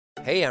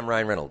Hey, I'm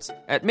Ryan Reynolds.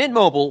 At Mint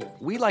Mobile,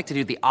 we like to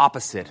do the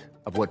opposite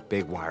of what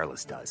Big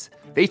Wireless does.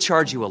 They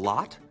charge you a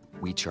lot,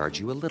 we charge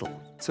you a little.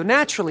 So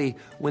naturally,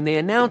 when they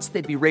announced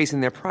they'd be raising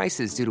their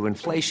prices due to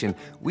inflation,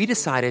 we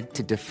decided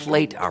to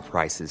deflate our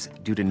prices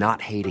due to not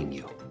hating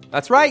you.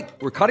 That's right.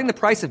 We're cutting the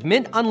price of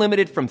Mint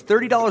Unlimited from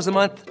 $30 a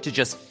month to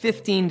just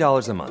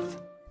 $15 a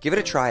month. Give it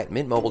a try at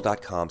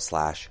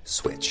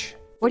mintmobile.com/switch.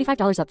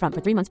 $45 up front for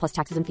 3 months plus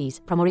taxes and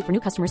fees. Promo rate for new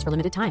customers for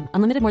limited time.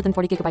 Unlimited more than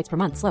 40 gigabytes per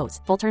month. Slows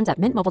full terms at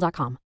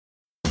mintmobile.com.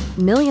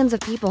 Millions of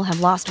people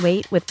have lost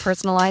weight with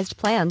personalized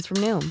plans from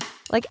Noom.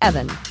 Like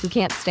Evan, who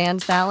can't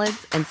stand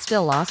salads and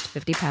still lost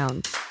 50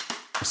 pounds.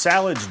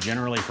 Salads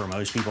generally for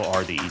most people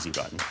are the easy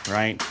button,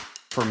 right?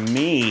 For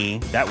me,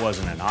 that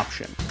wasn't an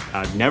option.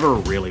 I never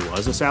really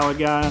was a salad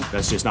guy.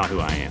 That's just not who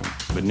I am.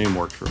 But Noom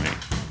worked for me.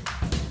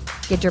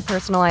 Get your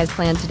personalized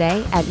plan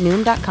today at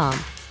Noom.com.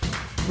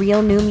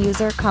 Real Noom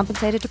user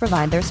compensated to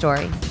provide their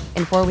story.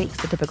 In 4 weeks,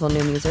 the typical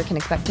Noom user can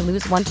expect to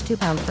lose 1 to 2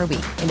 pounds per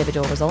week.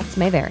 Individual results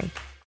may vary.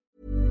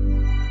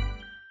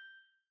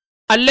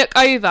 I look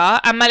over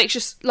and Malik's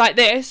just like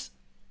this.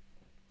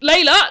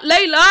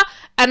 Layla.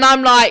 And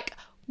I'm like,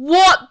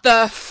 what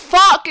the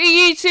fuck are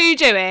you two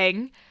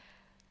doing?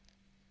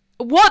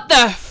 What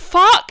the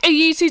fuck are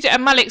you two doing?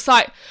 And Malik's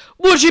like,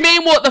 what do you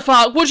mean, what the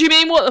fuck? What do you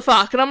mean, what the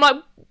fuck? And I'm like,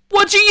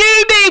 what do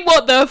you mean,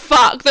 what the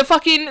fuck? The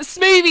fucking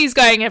smoothie's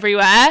going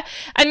everywhere.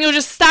 And you're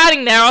just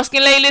standing there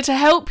asking Layla to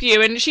help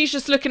you. And she's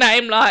just looking at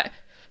him like...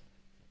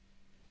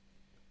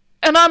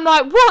 And I'm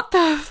like, what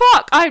the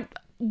fuck?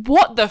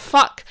 What the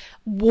fuck?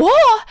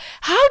 What?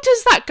 How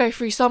does that go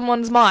through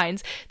someone's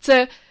minds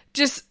to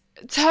just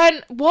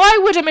turn... Why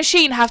would a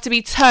machine have to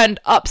be turned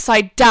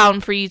upside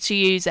down for you to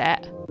use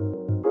it?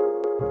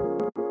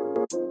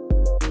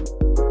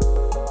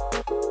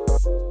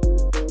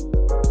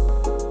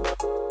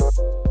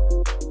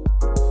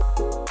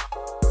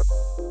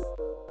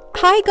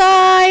 Hi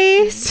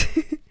guys.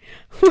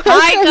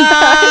 Hi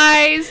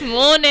guys.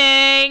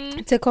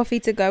 Morning. To Coffee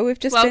to Go. We've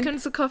just Welcome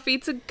to Coffee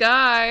to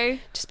Go.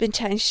 Just been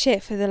chatting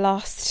shit for the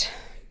last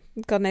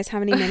God knows how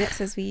many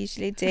minutes, as we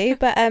usually do.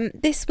 But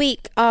this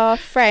week our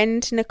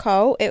friend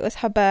Nicole, it was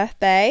her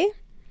birthday.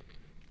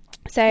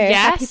 So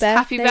yes,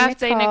 happy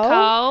birthday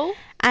Nicole.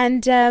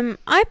 And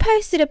I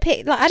posted a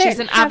pic. Like, She's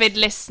an avid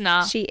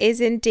listener. She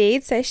is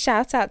indeed. So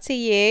shout out to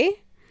you.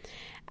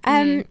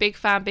 Big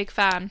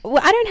fan.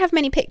 Well, I don't have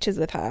many pictures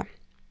with her.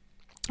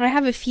 I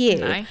have a few.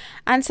 No.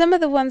 And some of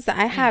the ones that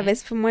I have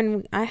is from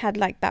when I had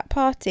like that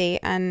party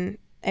and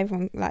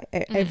everyone, like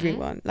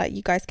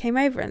you guys came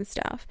over and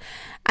stuff.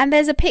 And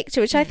there's a picture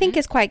which I think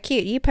is quite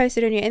cute. You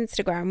posted on your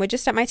Instagram. We're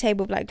just at my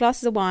table with like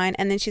glasses of wine,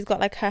 and then she's got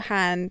like her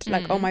hand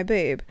like on my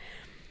boob.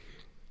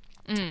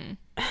 And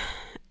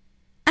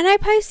I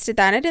posted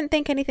that and I didn't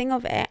think anything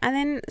of it. And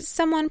then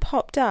someone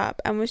popped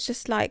up and was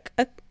just like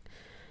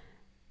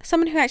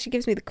someone who actually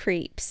gives me the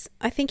creeps.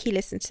 I think he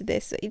listens to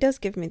this. He does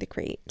give me the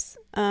creeps.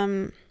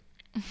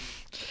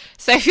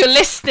 So if you're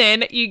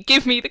listening, you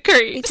give me the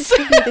creeps. He just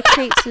gives me the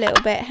creeps a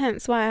little bit.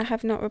 Hence why I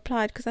have not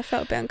replied, because I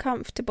felt a bit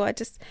uncomfortable.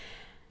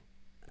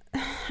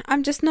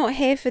 I'm just not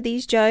here for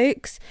these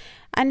jokes.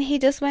 And he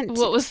just went...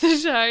 What was the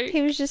joke?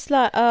 He was just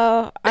like,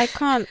 oh, I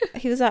can't...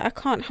 He was like, I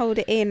can't hold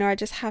it in, or I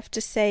just have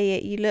to say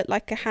it. You look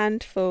like a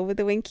handful, with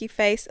a winky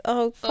face.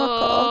 Oh, fuck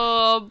off.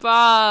 Oh,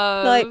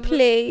 bruv. Like,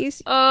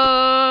 please.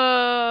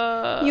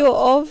 Oh. You're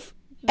of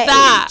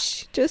that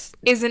age. Just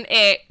isn't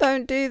it.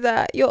 Don't do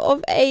that. You're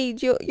of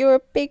age. You're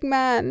a big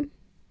man.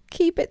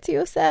 Keep it to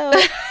yourself.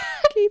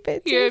 Keep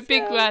it to You're yourself. a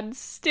big man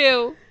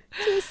still.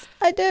 Just,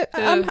 I don't.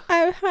 Ha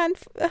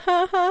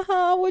ha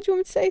ha. What do you want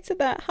me to say to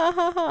that? Ha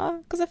ha ha.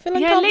 Because I feel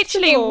uncomfortable. Yeah,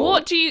 literally.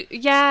 What do you?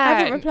 Yeah, I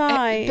haven't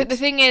replied. But the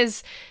thing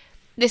is,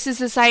 this is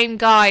the same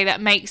guy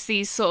that makes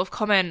these sort of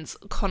comments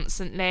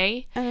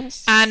constantly,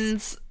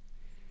 and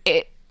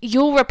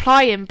you're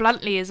replying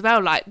bluntly as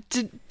well. Like,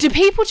 do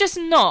people just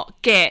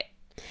not get?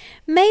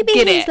 Maybe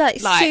get he's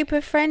it? like super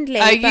friendly.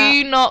 Are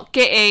you not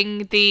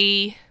getting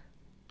the?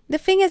 The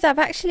thing is, I've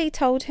actually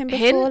told him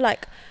before,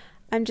 like,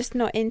 I'm just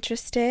not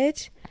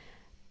interested.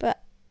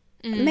 But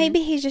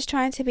maybe he's just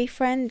trying to be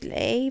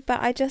friendly. But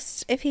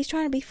if he's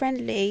trying to be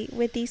friendly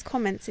with these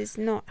comments, is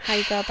not how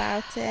you go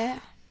about it.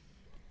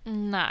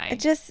 No. It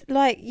just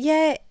like,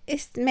 yeah,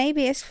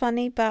 maybe it's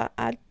funny, but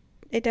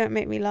it don't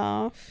make me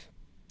laugh.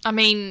 I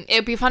mean,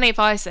 it'd be funny if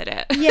I said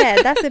it.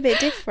 Yeah, that's a bit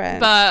different.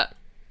 But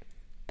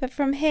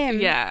from him,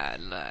 yeah,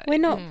 like, we're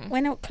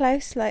not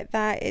close like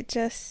that. It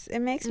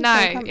makes me feel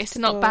uncomfortable. It's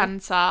not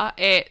banter.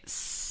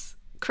 It's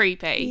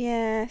creepy.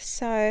 Yeah,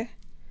 so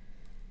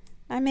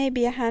I may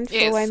be a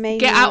handful. I may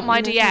get not, out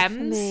my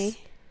DMs.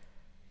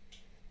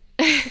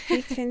 If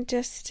you can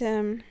just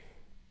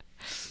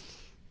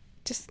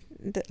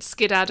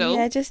skedaddle.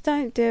 Yeah, just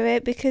don't do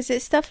it, because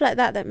it's stuff like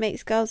that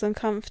makes girls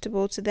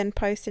uncomfortable to then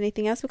post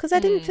anything else, because I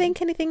didn't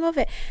think anything of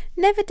it.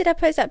 Never did I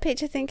post that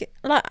picture thinking,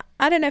 like,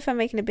 I don't know if I'm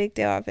making a big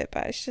deal of it,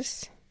 but it's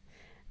just,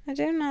 I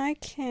don't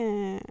like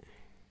it.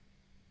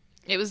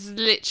 It was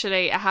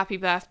literally a happy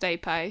birthday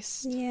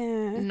post.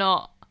 Yeah.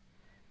 Not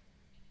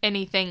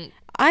anything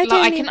I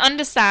can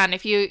understand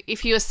if you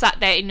were sat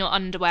there in your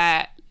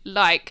underwear,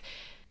 like,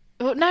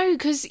 well, no,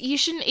 because you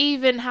shouldn't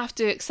even have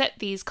to accept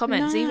these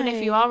comments, even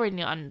if you are in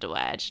your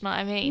underwear. Do you know what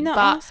I mean? Not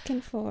but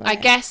asking for it.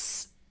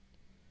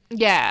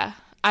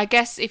 I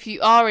guess if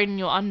you are in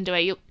your underwear,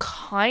 you're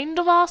kind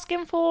of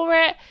asking for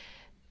it.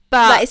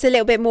 But like, it's a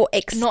little bit more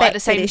expected. Not at the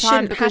same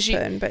time, because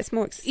happen, but it's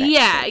more expected.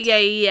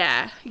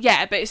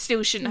 Yeah, but it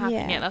still shouldn't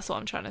happen. Yeah, that's what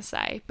I'm trying to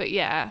say. But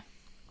yeah.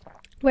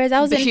 Whereas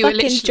I was But in you were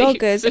fucking literally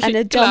joggers and a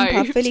fully jumper,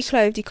 clothed. fully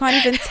clothed. You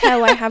can't even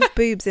tell I have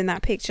boobs in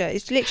that picture.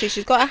 It's literally,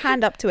 she's got her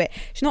hand up to it.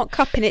 She's not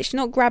cupping it. She's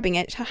not grabbing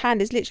it. Her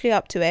hand is literally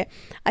up to it.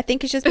 I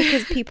think it's just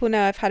because people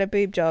know I've had a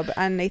boob job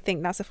and they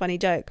think that's a funny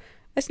joke.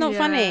 It's not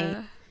funny.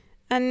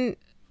 And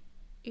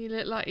you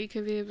look like you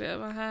could be a bit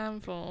of a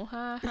handful.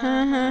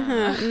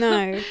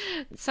 no.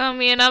 Tell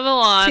me another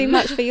one. Too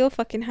much for your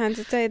fucking hands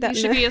to say that.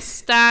 You should be a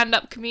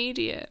stand-up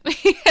comedian.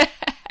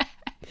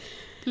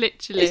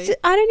 Literally. It's just,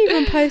 I don't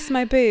even post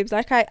my boobs.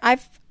 Like,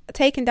 I've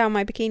taken down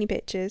my bikini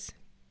pictures.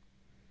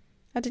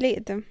 I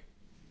deleted them.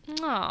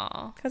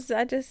 Aww. Because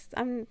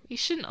You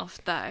shouldn't have,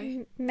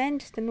 though. Men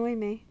just annoy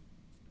me.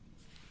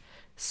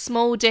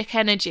 Small dick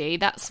energy,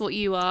 that's what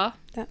you are.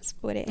 That's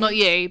what it is. Not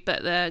you,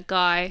 but the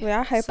guy. Well,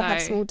 I hope I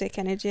have small dick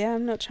energy.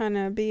 I'm not trying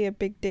to be a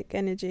big dick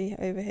energy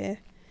over here.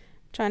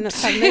 I'm trying not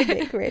to have no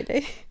dick,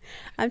 really.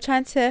 I'm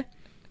trying to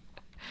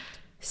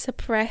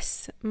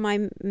suppress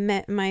my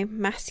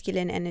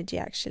masculine energy,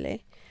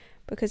 actually,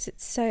 because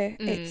it's so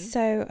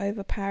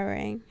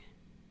overpowering,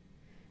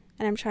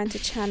 and I'm trying to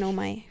channel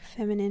my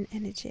feminine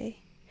energy.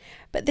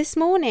 But this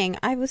morning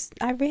I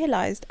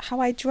realised how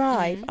I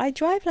drive. I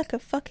drive like a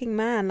fucking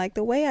man. Like,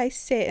 the way I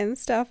sit and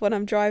stuff when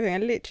I'm driving, I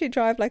literally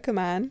drive like a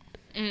man.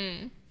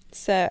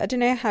 So I don't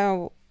know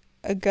how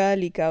a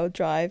girly girl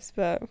drives,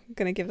 but I'm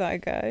gonna give that a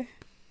go.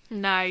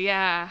 No,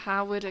 yeah,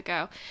 how would a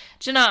girl?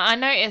 Do you know, I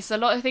notice a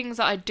lot of things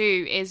that I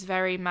do is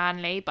very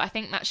manly, but I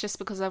think that's just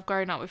because I've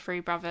grown up with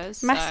 3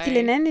 brothers.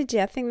 Masculine energy,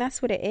 I think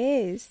that's what it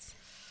is.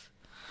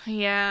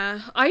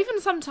 Yeah, I even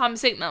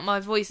sometimes think that my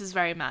voice is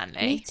very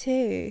manly. Me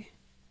too.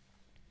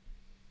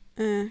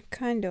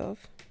 Kind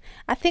of.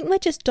 I think we're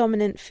just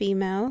dominant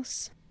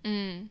females.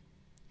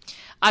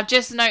 I've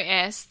just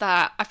noticed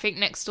that I think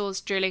next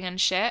door's drilling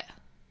and shit.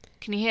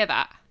 Can you hear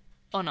that?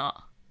 Or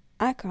not?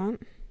 I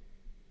can't.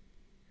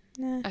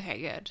 No.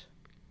 Okay, good.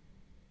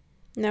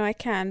 No, I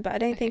can, but I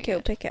don't think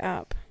it'll pick it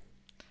up.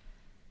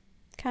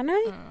 Can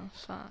I? Oh,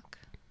 fuck.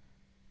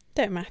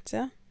 Don't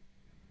matter.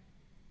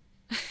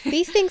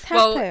 These things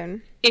Well,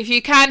 happen. if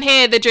you can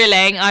hear the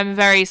drilling, I'm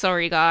very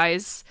sorry,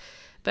 guys.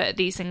 But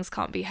these things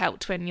can't be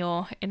helped when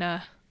you're in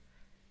a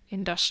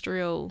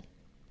industrial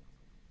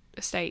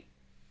estate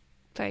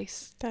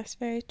place. That's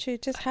very true.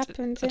 It just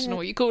happens. I don't know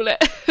what you call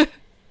it.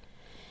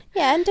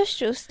 Yeah,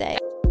 industrial state.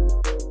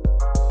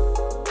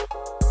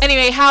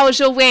 Anyway, how was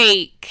your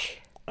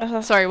week?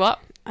 Sorry, what?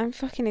 I'm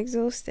fucking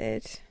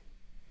exhausted.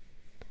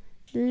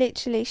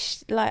 Literally,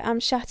 I'm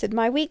shattered.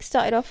 My week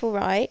started off all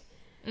right.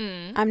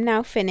 I'm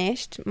now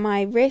finished.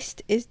 My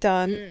wrist is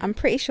done. I'm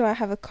pretty sure I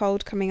have a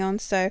cold coming on.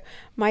 So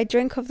my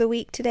drink of the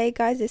week today,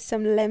 guys, is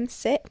some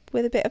Lemsip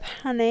with a bit of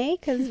honey,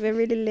 because we're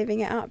really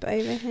living it up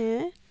over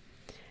here.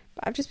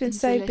 But I've just been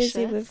so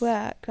busy with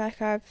work.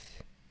 Like, I'm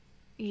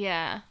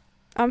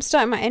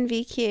starting my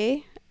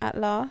NVQ at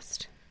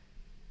last.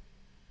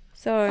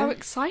 So how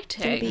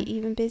exciting. Gonna be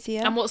even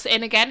busier. And what's it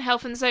in again?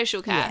 Health and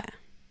social care?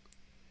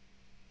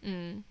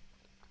 Yeah.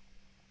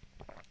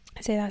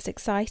 So that's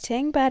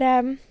exciting. But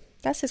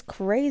that's as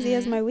crazy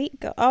as my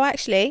week got. Oh,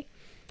 actually,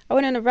 I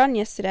went on a run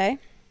yesterday.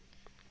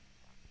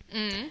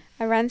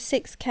 I ran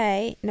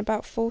 6k in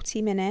about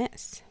 40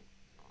 minutes.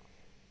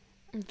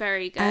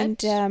 Very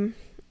good.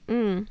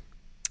 And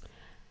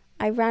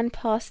I ran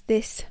past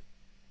this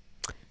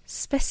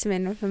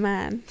specimen of a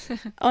man.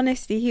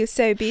 Honestly, he was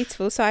so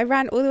beautiful. So I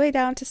ran all the way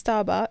down to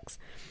Starbucks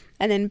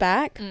and then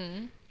back.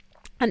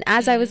 And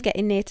as I was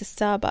getting near to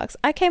Starbucks,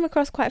 I came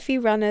across quite a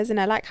few runners, and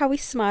I like how we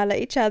smile at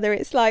each other.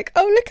 It's like,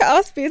 oh, look at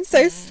us being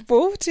so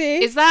sporty.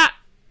 Is that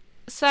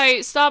so?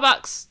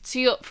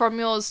 Starbucks from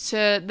yours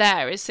to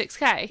there is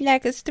 6k? Yeah,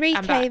 because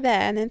 3k there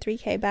and then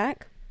 3k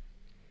back.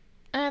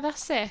 Oh,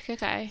 that's sick.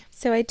 Okay.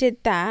 So I did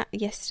that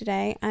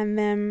yesterday, and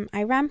then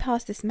I ran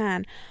past this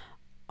man.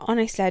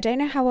 Honestly, I don't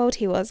know how old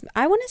he was.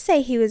 I want to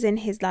say he was in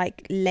his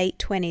like late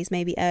 20s,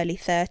 maybe early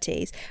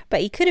 30s,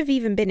 but he could have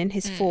even been in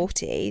his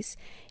 40s.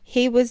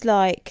 He was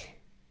like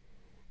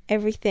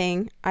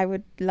everything I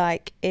would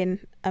like in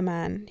a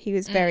man. He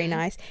was very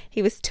nice.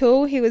 He was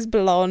tall, he was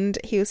blonde,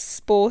 he was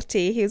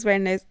sporty. He was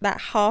wearing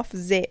that half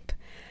zip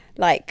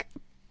like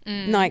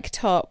Nike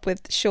top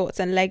with shorts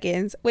and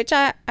leggings, which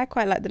I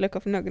quite like the look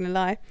of, I'm not going to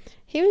lie.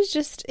 He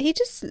just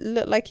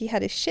looked like he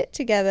had his shit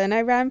together, and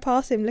I ran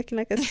past him looking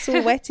like a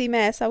sweaty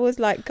mess. I was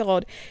like,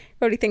 God, he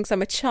probably thinks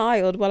I'm a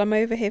child while I'm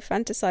over here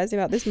fantasizing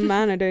about this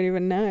man I don't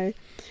even know.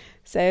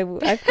 So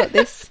I've got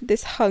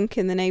this hunk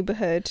in the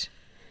neighbourhood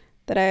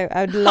that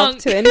I would love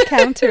to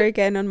encounter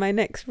again on my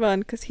next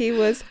run, because he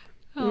was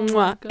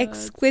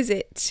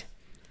exquisite.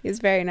 He was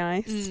very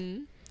nice.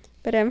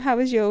 But how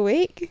was your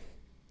week?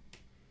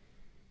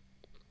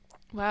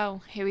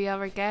 Well, here we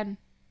are again.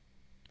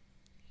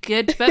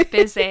 Good but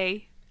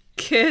busy.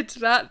 Good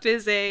but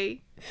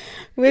busy.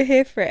 We're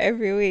here for it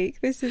every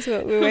week. This is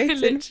what we're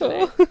waiting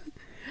for.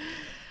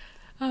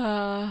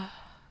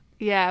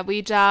 Yeah,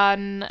 we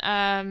done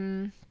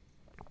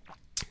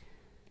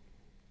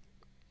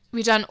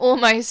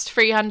almost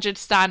 300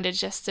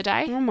 standards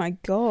yesterday. Oh my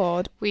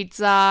god. We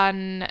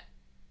done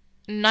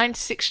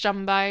 96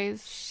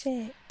 jumbos.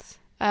 Shit.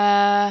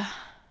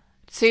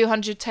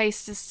 200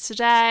 tasters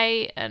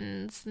today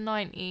and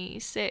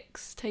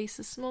 96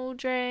 taster small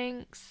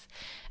drinks,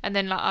 and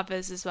then like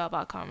others as well, but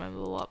I can't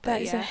remember what. But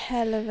That is a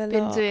hell of a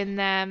been lot. doing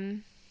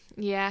them.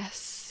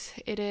 Yes,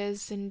 it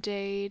is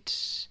indeed.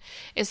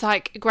 It's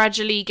like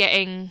gradually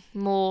getting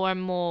more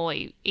and more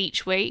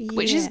each week,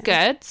 which is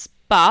good,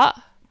 but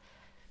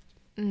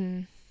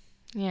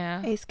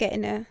yeah, It's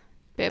getting a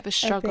bit of a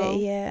struggle.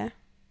 bit, yeah.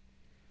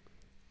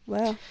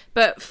 Well,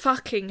 But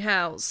fucking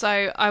hell.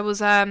 So I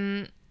was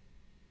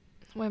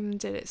when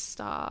did it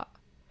start?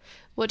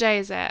 What day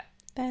is it?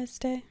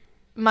 Thursday.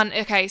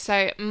 Okay,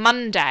 so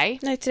Monday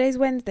No, today's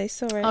Wednesday,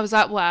 sorry. I was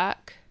at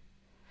work.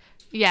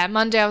 Yeah,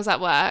 Monday I was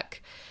at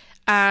work,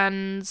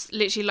 and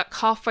literally like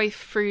halfway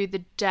through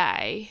the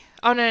day.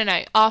 Oh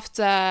no.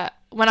 After,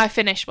 when I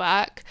finished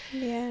work,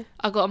 Yeah.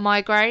 I got a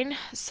migraine,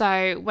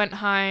 so went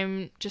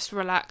home, just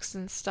relaxed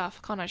and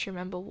stuff. I can't actually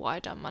remember what I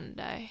done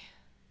Monday.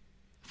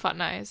 Fuck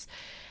knows.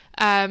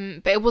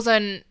 But it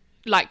wasn't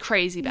like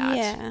crazy bad.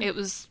 Yeah. It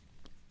was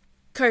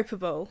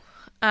copable.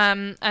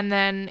 And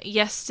then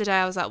yesterday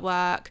I was at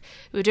work.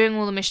 We were doing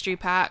all the mystery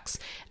packs,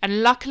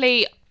 and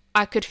luckily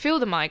I could feel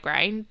the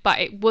migraine, but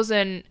it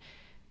wasn't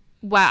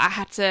where I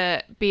had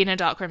to be in a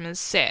dark room and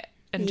sit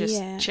and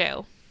just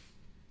chill.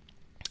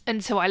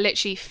 Until I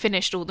literally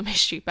finished all the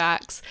mystery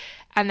packs,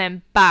 and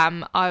then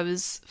bam, I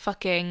was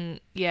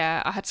fucking,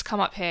 I had to come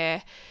up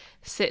here,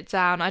 sit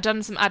down. I'd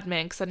done some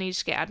admin because I needed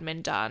to get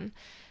admin done,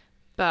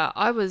 but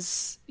I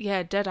was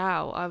dead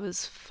out. I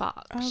was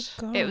fucked. Oh,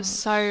 God. It was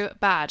so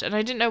bad, and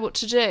I didn't know what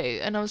to do,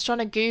 and I was trying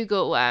to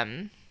Google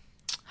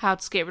how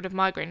to get rid of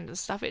migraines and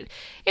stuff. It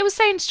was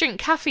saying to drink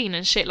caffeine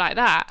and shit like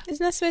that,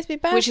 Isn't that supposed to be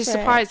bad? which is for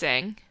it?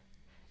 surprising.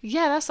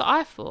 Yeah, that's what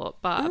I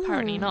thought, but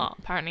apparently not.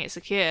 Apparently it's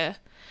a cure.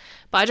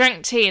 But I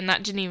drank tea and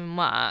that didn't even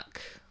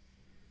work.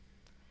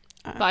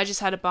 But I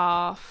just had a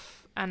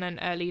bath and an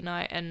early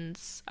night, and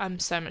I'm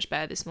so much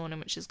better this morning,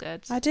 which is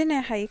good. I don't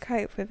know how you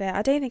cope with it.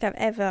 I don't think I've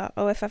ever,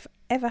 or if I've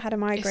ever had a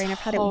migraine, I've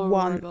had it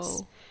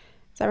once.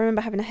 So I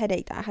remember having a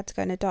headache that I had to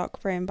go in a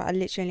dark room, but I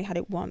literally only had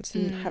it once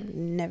and have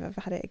never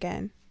ever had it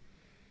again.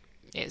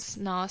 It's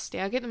nasty.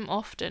 I get them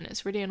often.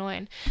 It's really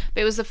annoying.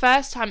 But it was the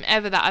first time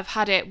ever that I've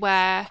had it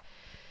where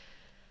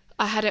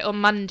I had it on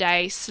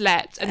Monday,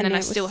 slept, and then I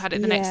still had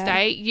it the next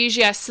day.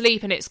 Usually I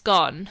sleep and it's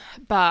gone.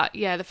 But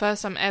yeah, the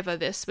first time ever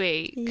this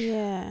week.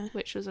 Yeah.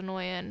 Which was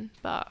annoying.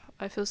 But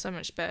I feel so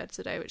much better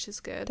today, which is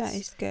good. That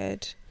is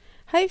good.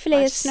 Hopefully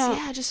it's not.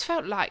 Yeah, I just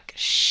felt like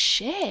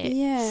shit.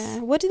 Yeah.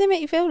 What did they make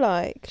you feel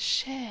like?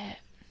 Shit.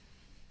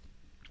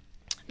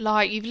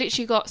 Like you've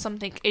literally got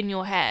something in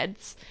your head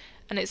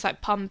and it's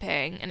like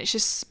pumping and it's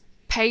just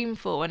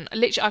painful, and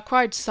literally I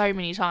cried so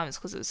many times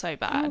because it was so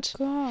bad.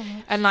 Oh god.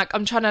 And like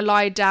I'm trying to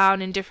lie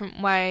down in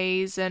different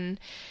ways, and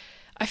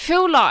I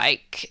feel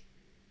like,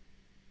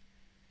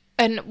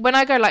 and when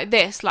I go like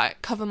this,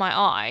 like cover my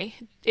eye,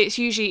 it's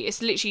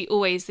literally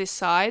always this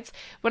side.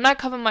 When I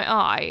cover my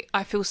eye,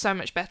 I feel so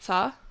much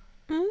better.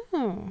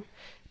 Oh.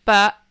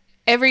 But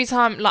every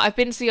time, like I've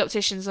been to the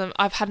opticians and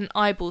I've had an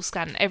eyeball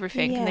scan and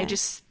everything, and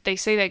they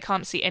say they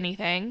can't see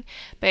anything,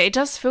 but it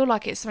does feel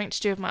like it's something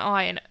to do with my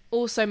eye and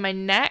also my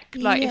neck.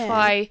 Like if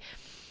I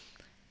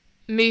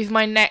move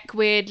my neck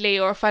weirdly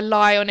or if I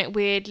lie on it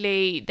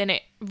weirdly, then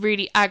it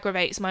really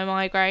aggravates my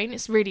migraine.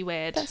 It's really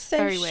weird. That's so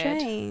very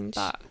strange. weird.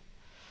 But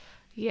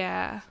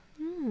yeah.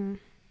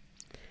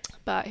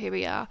 But here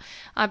we are.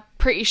 I'm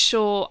pretty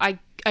sure I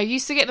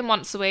used to get them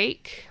once a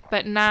week,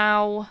 but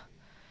now,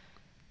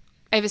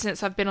 ever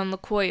since I've been on the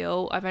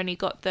coil, I've only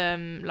got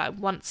them like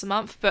once a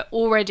month. But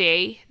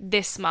already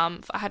this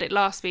month, I had it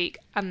last week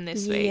and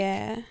this week.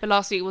 Yeah. But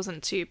last week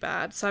wasn't too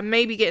bad. So I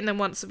may be getting them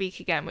once a week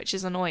again, which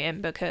is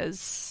annoying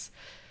because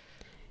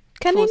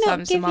Can 4 they not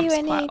times a give you month's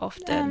any quite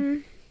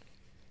often.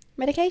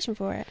 medication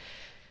for it?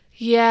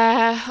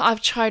 Yeah,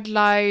 I've tried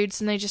loads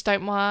and they just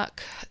don't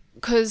work.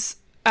 Because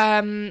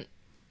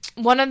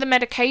one of the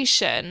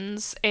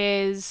medications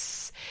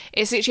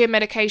it's literally a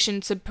medication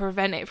to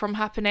prevent it from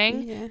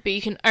happening, but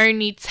you can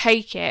only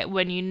take it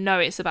when you know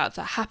it's about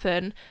to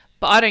happen.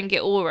 But I don't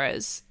get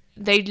auras.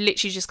 They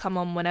literally just come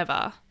on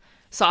whenever.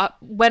 So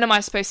when am I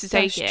supposed to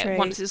take it? True.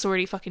 Once it's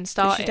already fucking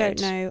started. You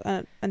don't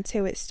know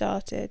until it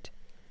started.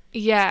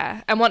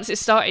 Yeah, and once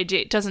it's started,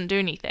 it doesn't do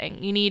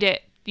anything. You need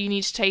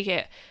to take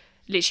it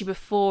literally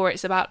before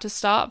it's about to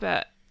start,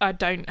 but I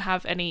don't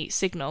have any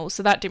signal,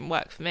 so that didn't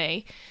work for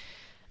me.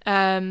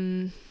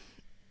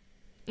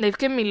 They've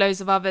given me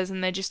loads of others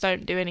and they just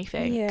don't do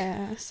anything.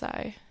 Yeah.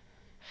 So,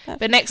 That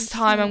but next makes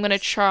time I'm sense. going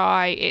to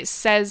try, it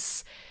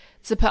says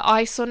to put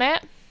ice on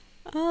it.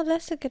 Oh,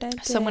 that's a good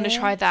idea. So I'm going to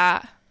try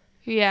that.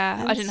 Yeah,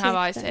 And I didn't see have if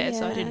ice that- here,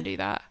 so I yeah. didn't do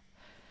that.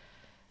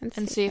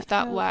 and see if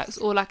that works,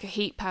 or like a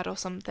heat pad or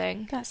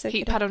something. That's a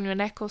heat good pad on your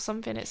neck or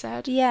something, it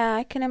said. Yeah,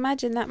 I can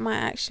imagine that might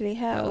actually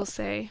help. We'll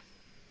see.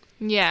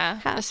 Yeah,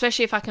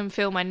 especially if I can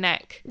feel my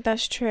neck.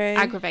 That's true.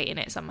 Aggravating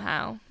it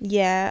somehow.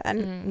 Yeah,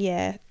 and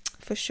yeah,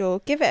 for sure.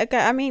 Give it a go.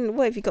 I mean,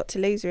 what have you got to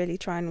lose, really,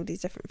 trying all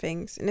these different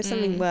things? And if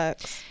something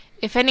works.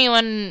 If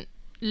anyone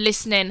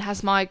listening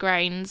has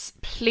migraines,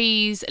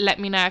 please let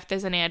me know if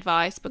there's any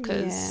advice,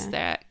 because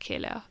they're a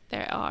killer.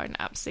 They are an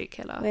absolute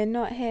killer. We're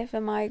not here for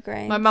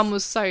migraines. My mum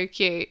was so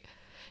cute.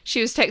 She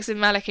was texting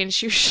Malik and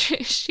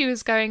she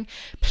was going,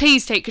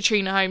 please take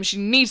Katrina home. She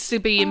needs to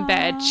be in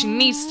bed. She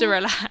needs to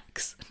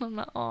relax. And I'm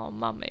like, oh,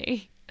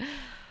 mummy.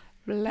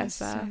 Bless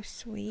her.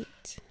 So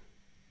sweet.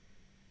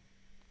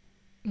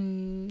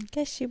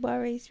 Guess she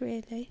worries,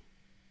 really.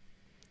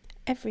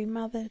 Every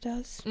mother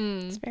does.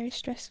 It's very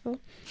stressful.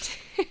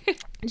 Do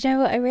you know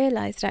what I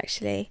realised,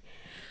 actually?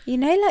 You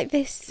know, like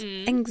this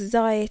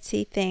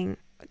anxiety thing.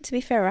 To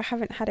be fair, I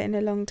haven't had it in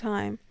a long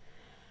time.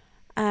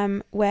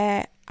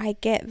 Where I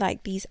get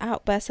like these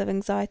outbursts of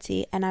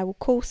anxiety, and I will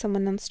call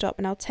someone non-stop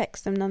and I'll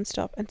text them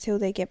non-stop until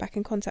they get back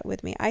in contact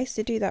with me. I used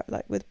to do that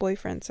like with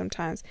boyfriends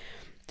sometimes,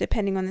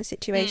 depending on the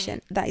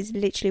situation. That is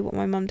literally what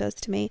my mum does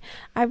to me.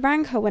 I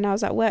rang her when I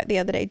was at work the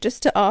other day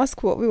just to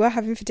ask what we were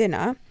having for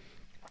dinner.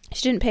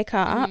 She didn't pick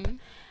up,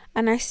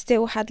 and I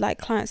still had like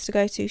clients to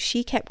go to.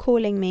 She kept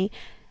calling me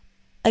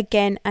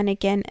again and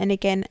again and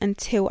again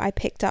until I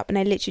picked up, and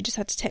I literally just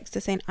had to text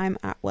her saying I'm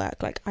at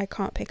work, like I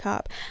can't pick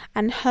up.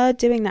 And her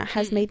doing that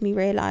has made me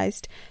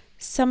realise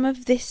some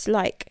of this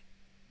like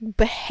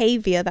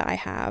behaviour that I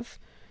have,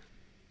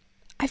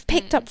 I've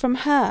picked up from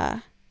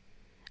her,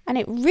 and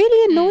it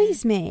really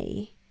annoys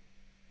me,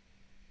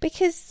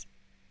 because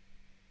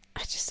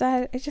it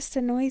just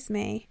annoys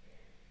me.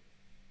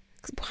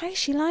 Why is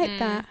she like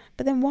that?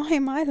 But then why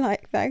am I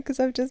like that? Because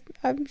I've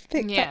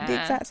picked up the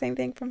exact same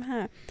thing from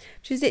her.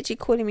 She was literally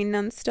calling me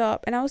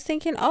non-stop, and I was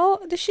thinking, oh,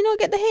 does she not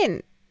get the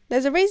hint?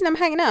 There's a reason I'm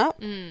hanging up.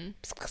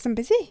 It's because I'm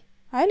busy.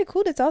 I only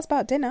called her to ask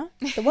about dinner.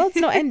 The world's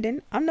not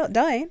ending. I'm not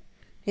dying.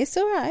 It's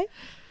all right.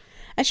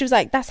 And she was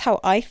like, that's how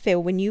I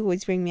feel when you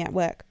always ring me at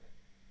work.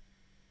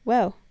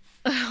 Well,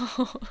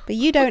 but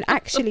you don't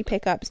actually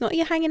pick up. It's not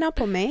you're hanging up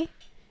on me.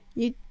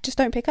 You just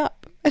don't pick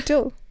up at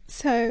all.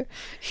 So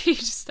you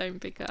just don't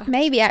pick up.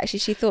 Maybe actually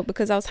she thought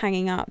because I was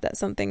hanging up that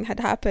something had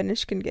happened and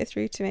she couldn't get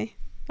through to me.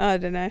 I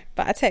don't know.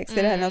 But I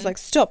texted her and I was like,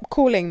 stop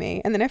calling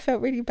me. And then I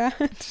felt really bad.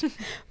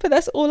 But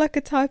that's all I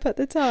could type at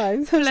the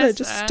time. So I was like,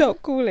 just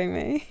stop calling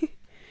me.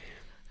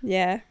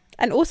 Yeah.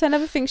 And also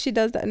another thing she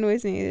does that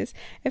annoys me is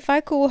if I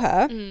call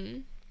her,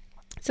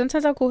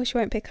 sometimes I'll call her, she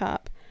won't pick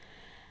up.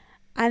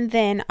 And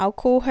then I'll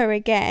call her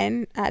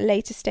again at a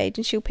later stage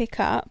and she'll pick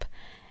up.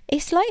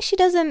 It's like she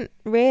doesn't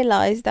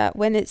realise that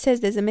when it says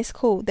there's a missed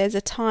call, there's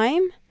a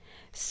time.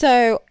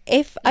 So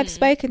if I've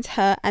spoken to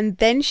her and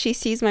then she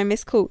sees my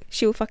missed call,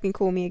 she'll fucking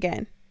call me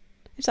again.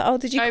 It's like, oh,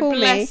 did you call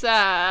bless me?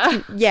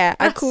 Her. Yeah,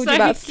 I called you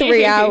about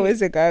 3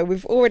 hours ago.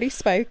 We've already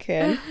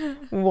spoken.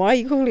 Why are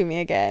you calling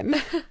me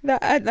again?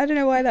 I don't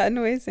know why that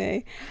annoys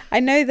me. I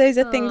know those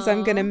are things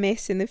I'm going to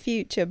miss in the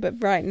future, but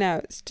right now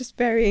it's just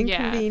very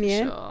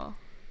inconvenient. Yeah, for sure.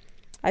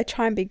 I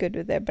try and be good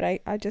with it, but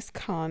I just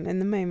can't. In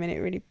the moment, it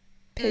really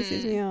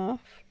pisses me off.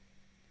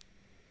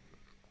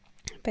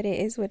 But it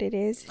is what it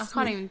is. I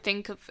can't even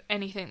think of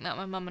anything that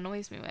my mum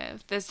annoys me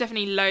with. There's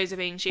definitely loads of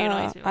things she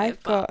annoys me with.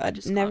 I've got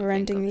a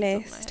never-ending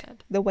list.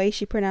 The way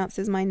she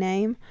pronounces my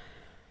name.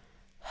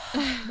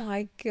 Oh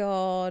my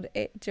God.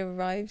 It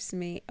drives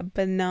me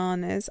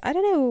bananas. I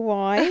don't know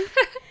why.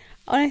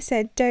 Honestly,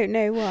 I don't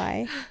know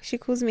why. She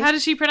calls me... How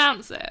does she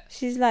pronounce it?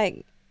 She's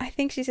like... I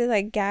think she says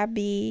like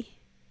Gabby...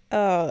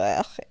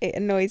 Oh, it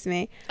annoys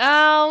me.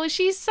 Oh,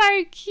 she's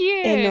so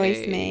cute. It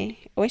annoys me.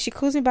 When she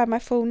calls me by my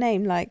full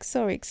name, like,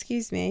 sorry,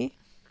 excuse me.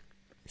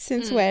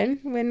 Since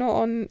when? We're not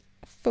on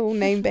full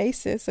name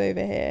basis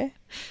over here.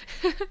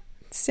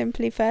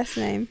 Simply first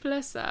name.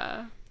 Bless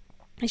her.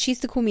 And she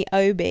used to call me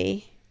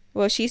Obi.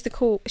 Well, she used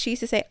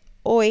to say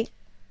Oi,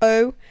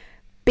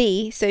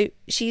 O-B. So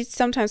she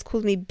sometimes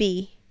calls me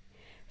B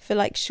for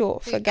like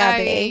short for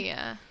Gabby.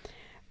 Yeah.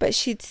 But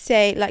she'd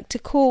say, like, to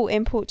call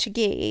in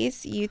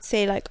Portuguese, you'd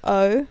say, like,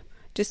 O,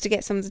 just to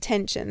get someone's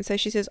attention. So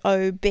she says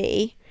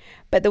O-B.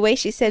 But the way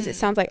she says it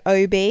sounds like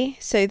O-B.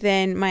 So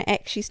then my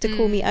ex used to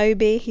call me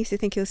O-B. He used to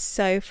think it was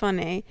so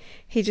funny.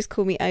 He just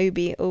called me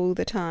O-B all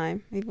the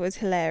time. It was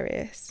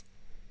hilarious.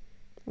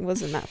 It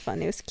wasn't that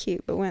funny. It was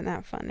cute, but weren't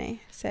that funny.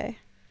 So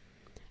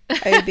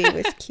O-B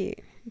was cute.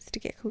 He used to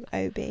get called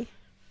O-B.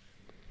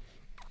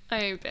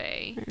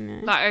 Obi.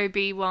 Like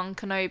Obi-Wan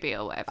Kenobi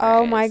or whatever.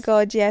 Oh my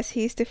God, yes,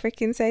 he used to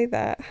freaking say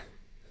that.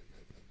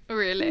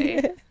 Really?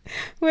 Yeah.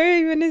 Where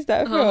even is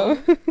that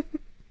from?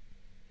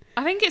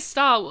 I think it's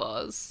Star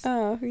Wars.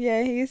 Oh,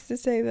 yeah, he used to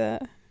say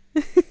that.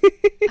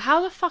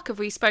 How the fuck have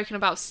we spoken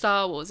about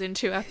Star Wars in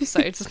 2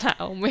 episodes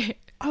now?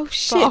 Oh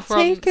shit,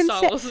 two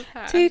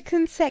Two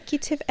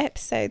consecutive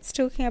episodes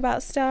talking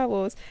about Star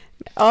Wars.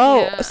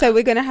 Oh, yeah. So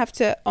we're gonna have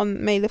to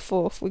on May the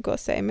 4th. We got to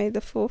say May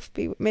the 4th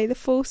be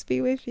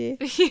with you.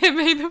 Yeah,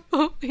 May the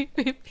 4th be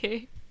with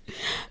you.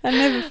 I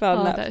never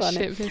found that that funny.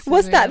 shit pisses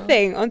What's me that off.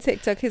 thing on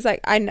TikTok? He's like,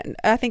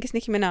 I think it's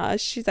Nicki Minaj.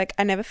 She's like,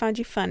 I never found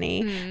you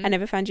funny. I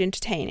never found you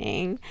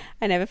entertaining.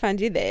 I never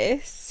found you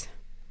this.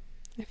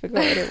 I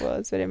forgot what it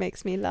was, but it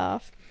makes me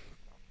laugh.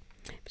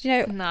 But you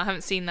know, No, I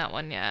haven't seen that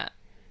one yet.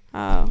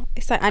 oh,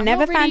 it's like, I I'm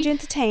never not found really- you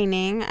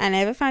entertaining. I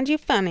never found you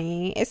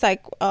funny. It's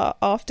like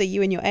after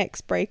you and your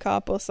ex break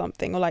up or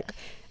something, or like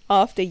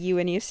after you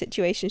and your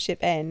situationship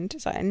end.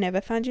 It's like, I never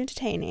found you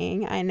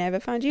entertaining. I never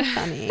found you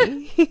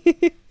funny.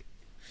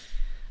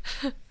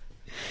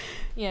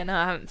 Yeah, no,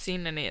 I haven't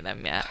seen any of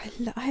them yet.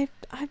 I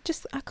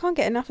can't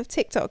get enough of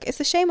TikTok. It's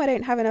a shame I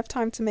don't have enough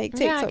time to make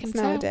Yeah, I can TikToks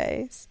tell.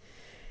 nowadays.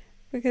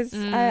 Because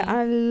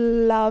I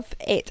love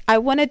it. I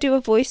want to do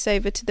a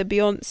voiceover to the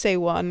Beyonce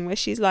one where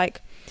she's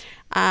like,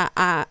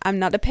 I'm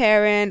not a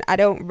parent. I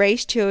don't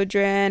raise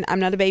children. I'm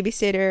not a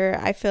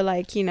babysitter. I feel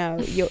like, you know,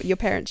 your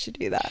parents should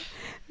do that.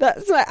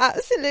 That's my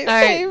absolute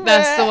favorite.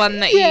 That's the one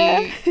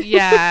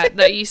that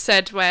that you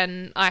said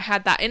when I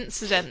had that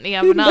incident the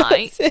other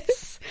night.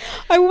 That's it.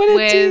 I want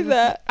to do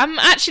that. I'm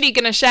actually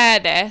going to share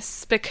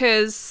this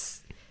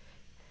because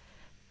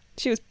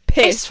She was it's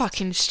pissed.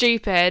 fucking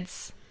stupid.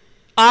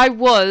 I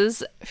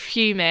was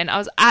fuming. I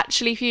was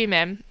actually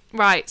fuming.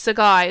 Right, so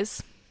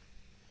guys.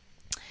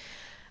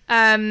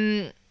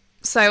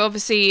 So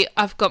obviously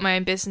I've got my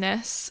own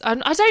business. I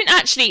don't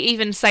actually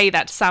even say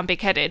that to sound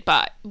big-headed,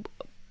 but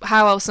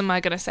how else am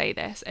I going to say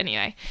this?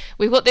 Anyway,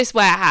 we've got this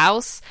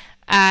warehouse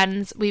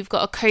and we've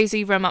got a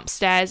cozy room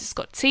upstairs. It's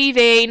got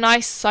TV,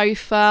 nice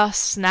sofa,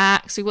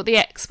 snacks. We've got the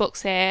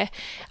Xbox here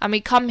and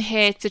we come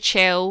here to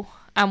chill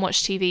and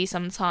watch TV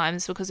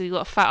sometimes because we've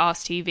got a fat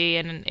ass TV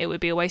and it would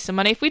be a waste of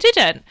money if we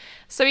didn't.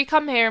 So we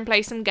come here and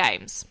play some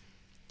games.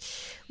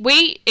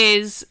 We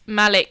is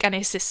Malik and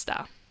his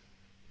sister.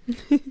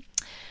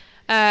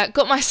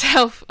 Got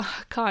myself,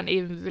 I can't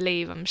even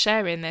believe I'm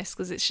sharing this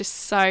because it's just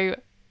so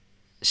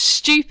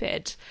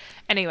stupid.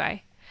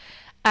 Anyway,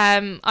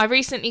 I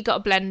recently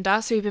got a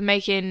blender, so we've been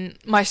making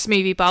my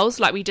smoothie bowls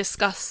like we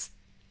discussed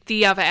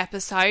the other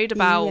episode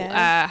about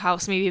how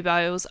smoothie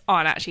bowls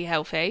aren't actually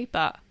healthy,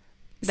 but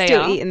they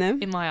Still are eating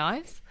them. in my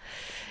eyes.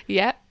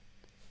 Yeah,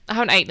 I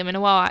haven't ate them in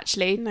a while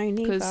actually. No,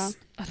 neither. Because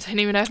I don't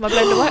even know if my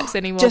blender works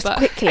anymore. Just but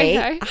quickly,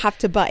 hey-ho. I have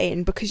to butt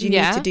in because you need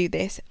Yeah. to do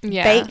this.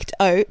 Yeah. Baked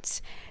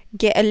oats,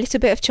 get a little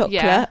bit of chocolate,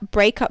 Yeah.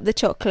 break up the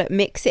chocolate,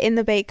 mix it in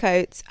the baked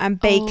oats and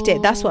baked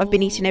it. That's what I've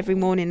been eating every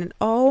morning. And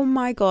oh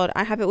my God,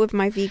 I have it with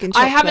my vegan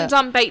chocolate. I haven't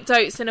done baked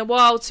oats in a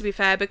while, to be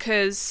fair,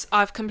 because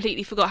I've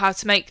completely forgot how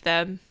to make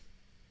them.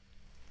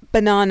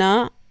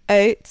 Banana,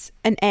 oats,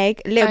 an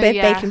egg, a little bit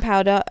of baking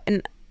powder.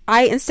 And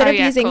I, instead of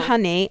using cool.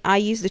 honey, I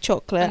use the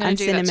chocolate I'm gonna and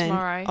do that cinnamon.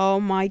 tomorrow. Oh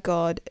my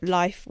God,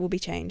 life will be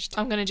changed.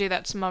 I'm going to do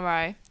that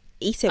tomorrow.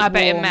 Eat it I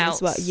bet it warm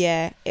as well. melts.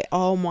 Yeah.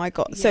 Oh my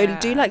God. So Yeah.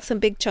 do like some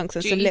big chunks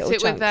and Do some you eat little it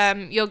chunks.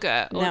 with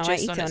yogurt or No, I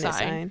just eat on it its on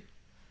its own?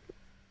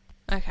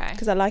 own. Okay.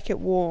 Because I like it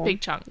warm.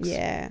 Big chunks.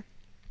 Yeah.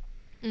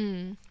 Okay,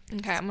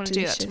 I'm going to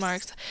do that Delicious. tomorrow.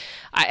 'Cause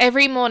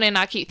every morning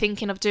I keep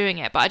thinking of doing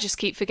it, but I just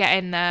keep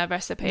forgetting the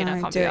recipe and I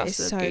No, can't do be it. asked It's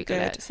to so Google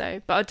good. it.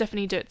 So, but I'll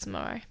definitely do it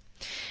tomorrow.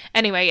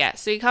 Anyway, yeah,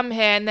 so you come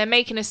here and they're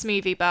making a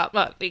smoothie bowl.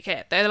 Well,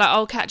 they're like,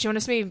 "Oh, Kat, do you want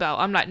a smoothie bowl?"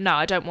 I'm like, "No,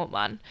 I don't want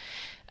one."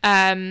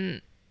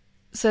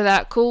 So they're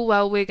like, "Cool,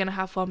 well, we're going to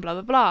have one, blah,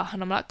 blah, blah."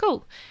 And I'm like,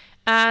 "Cool."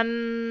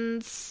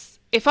 And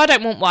if I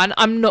don't want one,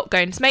 I'm not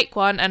going to make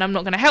one and I'm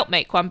not going to help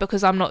make one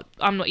because I'm not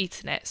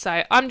eating it.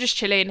 So I'm just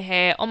chilling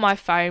here on my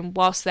phone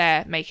whilst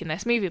they're making their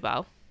smoothie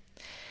bowl.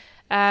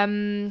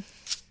 And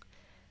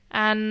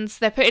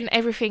they're putting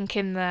everything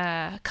in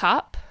the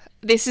cup.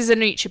 This is a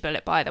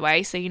NutriBullet, by the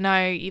way, so you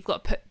know you've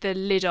got to put the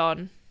lid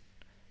on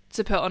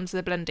to put onto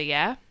the blender,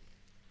 yeah?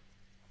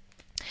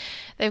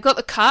 They've got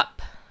the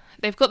cup,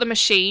 they've got the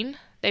machine,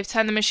 they've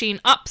turned the machine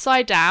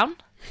upside down,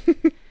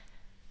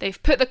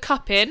 they've put the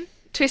cup in,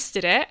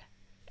 twisted it,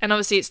 and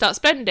obviously it starts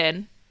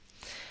blending.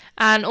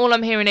 And all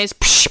I'm hearing is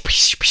psh,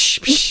 psh, psh,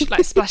 psh,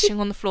 like splashing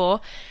on the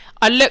floor.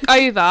 I look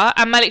over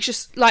and Malik's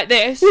just like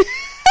this.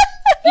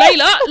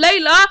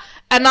 Layla,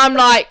 and I'm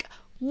like,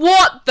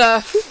 what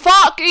the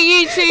fuck are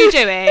you two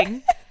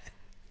doing?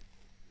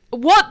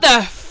 What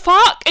the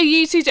fuck are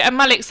you two doing? And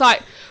Malik's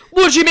like,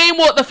 what do you mean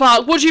what the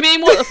fuck? What do you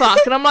mean what the fuck?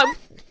 And I'm like,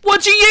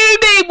 what do you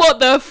mean what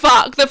the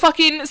fuck? The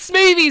fucking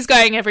smoothie's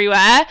going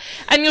everywhere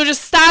and you're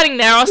just standing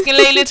there asking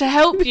Layla to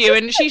help you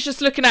and she's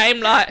just looking at him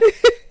like,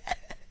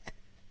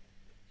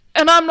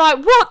 and I'm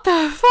like, what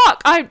the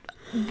fuck?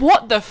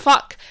 What the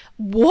fuck?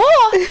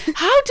 What?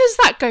 How does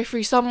that go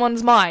through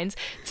someone's mind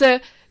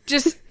to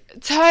just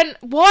turn?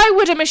 Why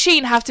would a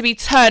machine have to be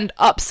turned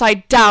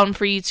upside down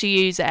for you to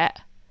use it?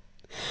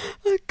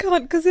 I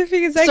can't, because the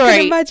thing is, I Sorry.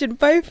 can imagine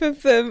both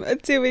of them are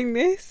doing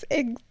this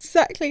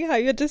exactly how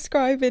you're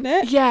describing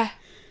it. Yeah.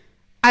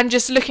 And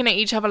just looking at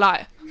each other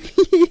like,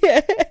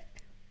 Yeah. do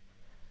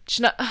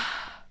you know?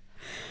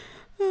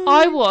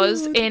 I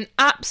was in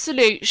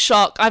absolute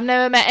shock. I've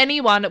never met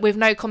anyone with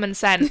no common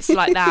sense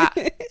like that.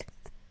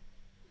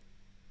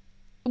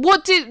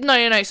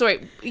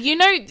 Sorry. You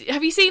know,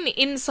 have you seen the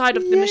inside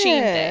of the machine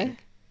Yeah. thing?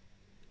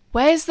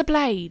 Where's the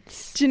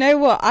blades? Do you know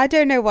what? I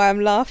don't know why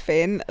I'm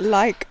laughing.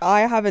 Like,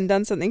 I haven't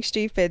done something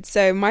stupid.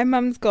 So my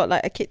mum's got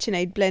like a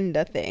KitchenAid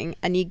blender thing,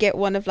 and you get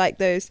one of like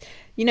those,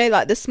 you know,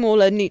 like the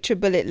smaller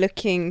NutriBullet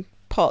looking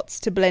pots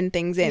to blend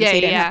things in, so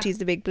you don't have to use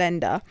the big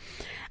blender.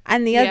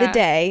 And the other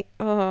day,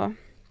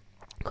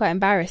 quite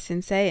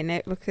embarrassing saying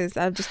it because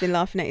I've just been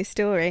laughing at your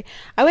story.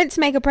 I went to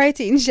make a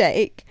protein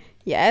shake.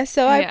 Yeah,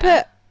 so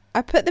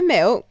I put the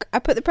milk, I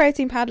put the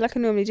protein powder like I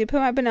normally do, put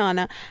my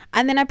banana,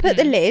 and then I put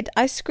the lid,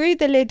 I screwed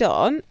the lid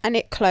on and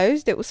it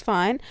closed, it was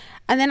fine.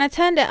 And then I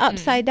turned it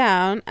upside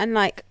down and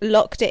like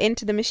locked it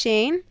into the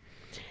machine.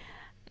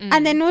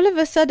 And then all of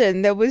a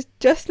sudden there was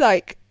just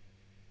like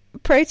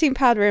protein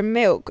powder and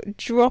milk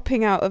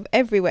dropping out of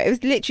everywhere. It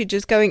was literally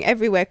just going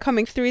everywhere,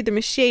 coming through the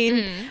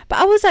machine. But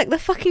I was like, the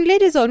fucking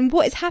lid is on,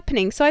 what is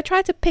happening? So I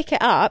tried to pick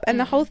it up and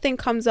the whole thing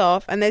comes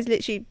off and there's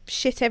literally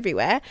shit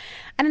everywhere.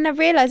 And then I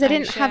realised I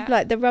didn't have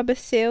like the rubber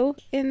seal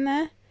in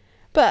there.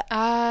 But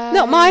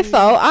not my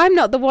fault. I'm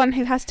not the one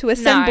who has to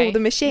assemble the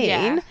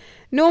machine.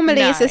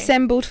 Normally it's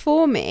assembled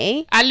for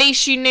me. At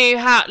least you knew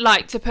how,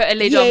 like, to put a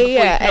lid on before you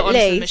put it onto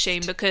the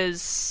machine,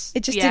 because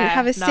it just didn't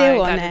have a seal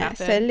on it,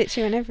 so it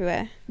literally went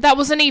everywhere. That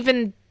wasn't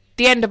even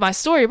the end of my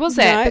story, was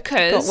it? No,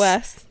 because it got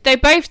worse. They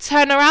both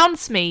turn around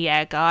to me,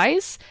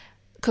 guys,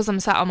 because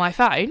I'm sat on my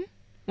phone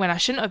when I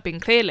shouldn't have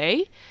been,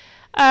 clearly,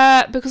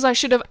 because I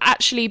should have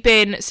actually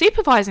been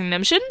supervising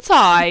them, shouldn't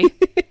I?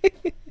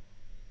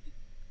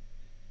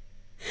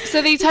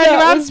 So they turned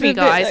around to me,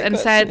 guys, and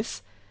said,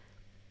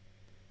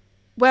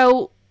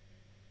 well,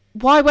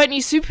 why weren't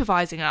you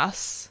supervising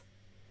us?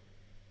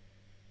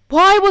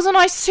 Why wasn't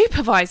I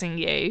supervising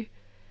you?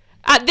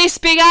 At this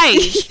big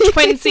age,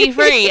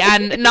 23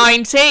 and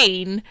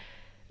 19,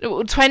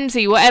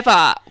 20,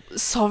 whatever.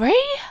 Sorry?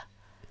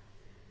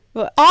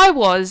 What? I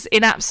was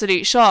in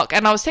absolute shock,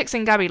 and I was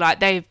texting Gabby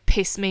like, they've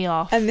pissed me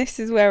off. And this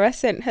is where I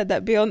sent her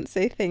that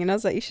Beyonce thing, and I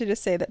was like, you should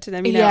just say that to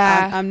them. You know,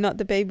 I'm not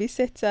the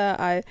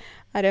babysitter.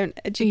 I don't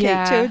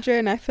educate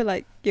children. I feel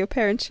like your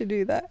parents should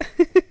do that.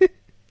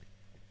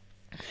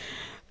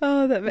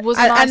 Oh, that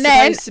wasn't I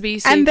supposed to be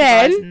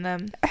supervising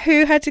them?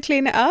 Who had to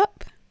clean it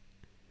up?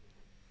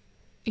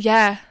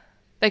 Yeah,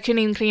 they couldn't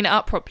even clean it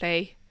up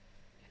properly.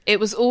 It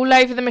was all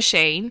over the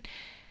machine,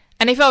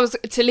 and if I was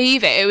to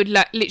leave it, it would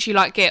literally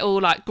like get all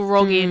like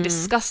groggy and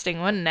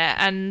disgusting, wouldn't it?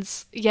 And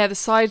yeah, the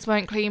sides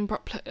weren't clean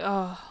properly.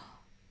 Oh,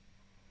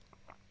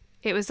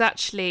 it was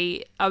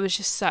actually, I was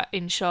just so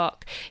in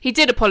shock. He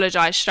did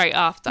apologise straight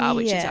after,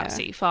 which is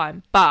absolutely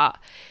fine, but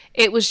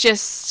it was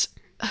just.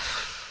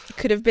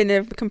 Could have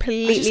been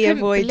completely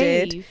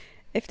avoided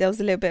if there was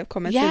a little bit of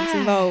common sense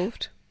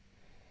involved.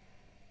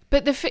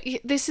 But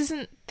this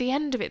isn't the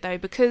end of it, though,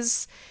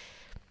 because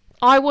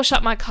I wash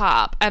up my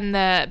cup and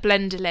the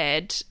blender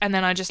lid, and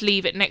then I just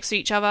leave it next to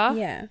each other.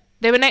 Yeah.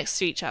 They were next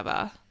to each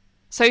other.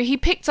 So he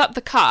picked up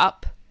the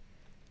cup,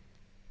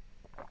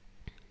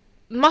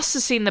 must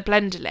have seen the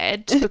blender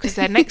lid because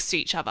they're next to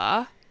each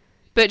other,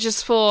 but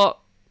just thought,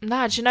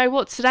 nah, do you know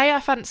what? Today I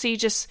fancy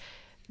just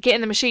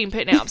getting the machine,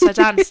 putting it upside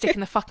down and sticking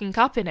the fucking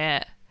cup in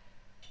it.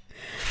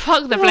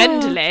 Fuck the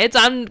blender lid.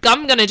 I'm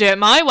gonna do it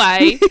my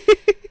way.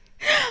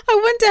 I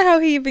wonder how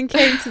he even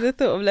came to the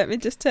thought of let me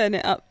just turn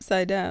it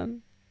upside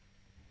down.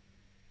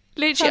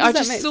 Literally, I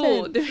just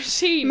saw the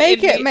machine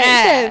make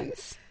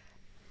sense.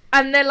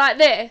 And they're like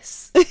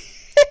this.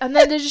 And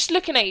then they're just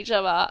looking at each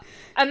other.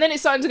 And then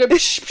it's starting to go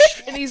psh,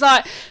 psh, and he's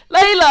like,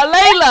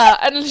 Layla.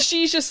 And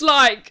she's just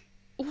like,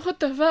 what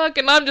the fuck?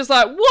 And I'm just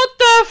like, what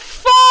the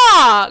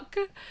fuck?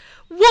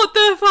 What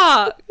the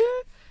fuck?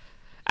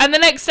 And the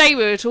next day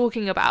we were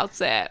talking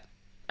about it,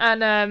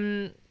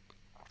 and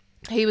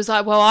he was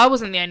like, well, I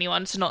wasn't the only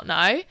one to not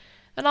know.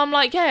 And I'm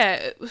like,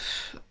 yeah,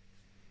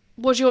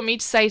 what do you want me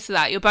to say to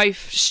that? You're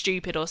both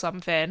stupid or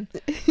something.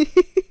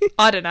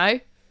 I don't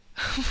know.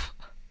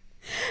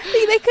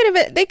 They could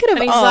have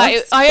and he's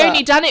asked,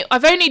 like,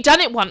 I've only done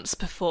it once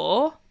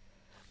before.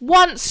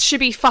 Once should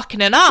be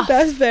fucking enough.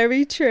 That's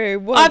very true.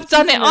 Once, I've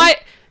done it.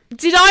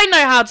 Did I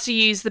know how to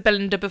use the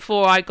blender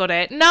before I got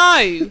it?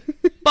 No.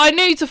 But I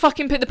knew to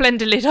fucking put the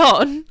blender lid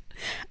on.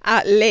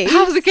 At least.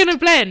 How's it going to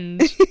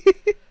blend?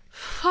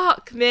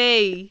 Fuck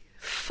me.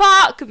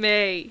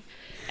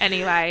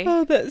 Anyway.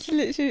 Oh, that's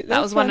literally...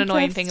 that was one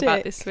annoying thing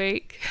about this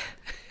week.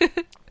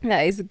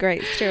 That is a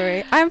great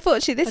story.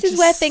 Unfortunately, this is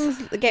where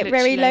things get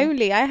very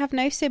lonely. I have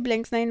no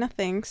siblings, no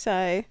nothing,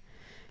 so...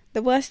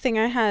 The worst thing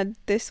I had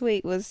this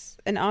week was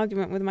an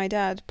argument with my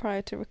dad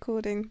prior to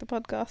recording the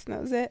podcast, and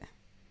that was it.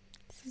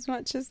 As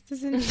much as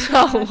this is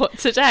what,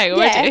 today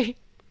already?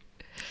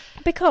 Yeah,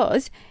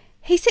 because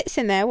he sits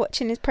in there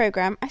watching his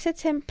program. I said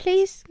to him,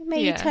 please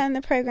maybe turn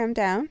the program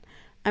down.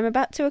 I'm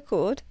about to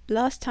record.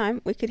 Last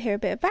time we could hear a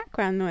bit of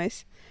background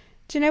noise.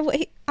 Do you know what?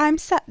 I'm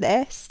sat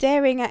there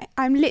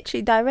I'm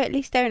literally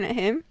directly staring at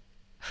him.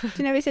 Do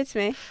you know what he said to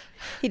me?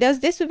 He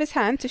does this with his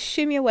hand to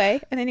shoo me away,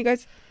 and then he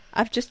goes,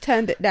 I've just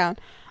turned it down.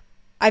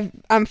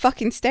 I'm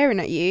fucking staring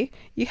at you.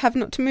 You have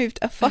not moved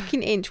a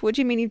fucking inch. What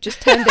do you mean you've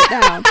just turned it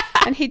down?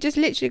 And he just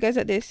literally goes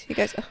like this. He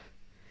goes, oh,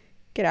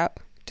 get out.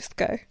 Just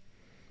go.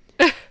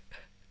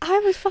 I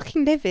was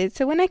fucking livid.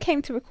 So when I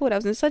came to record, I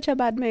was in such a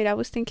bad mood. I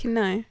was thinking,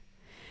 no,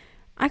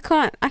 I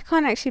can't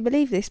actually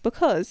believe this,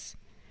 because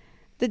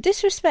the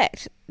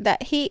disrespect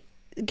that he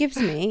gives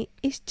me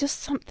is just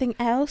something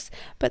else.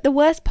 But the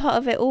worst part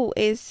of it all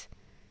is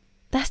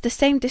that's the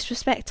same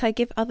disrespect I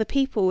give other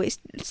people. It's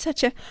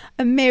such a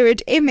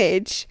mirrored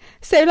image.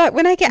 So like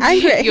when I get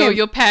angry at You're him,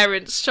 your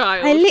parents'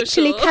 child. I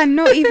literally for sure.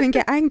 cannot even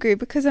get angry,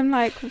 because I'm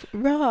like,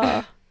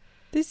 rah,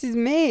 this is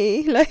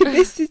me. Like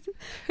this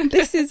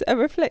is a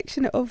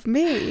reflection of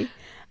me.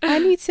 I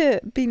need to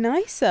be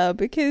nicer,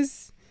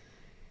 because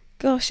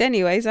gosh,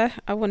 anyways, I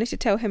wanted to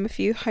tell him a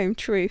few home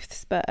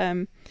truths, but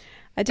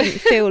I didn't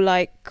feel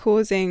like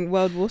causing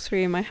World War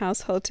III in my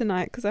household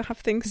tonight, because I have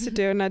things to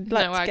do and I'd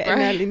like to get an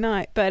early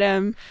night. But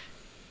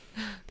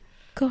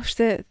gosh,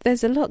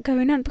 there's a lot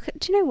going on. Because,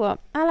 do you know what?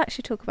 I'll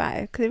actually talk about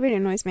it, because it really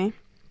annoys me.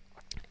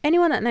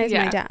 Anyone that knows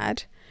my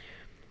dad,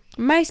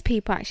 most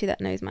people actually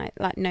that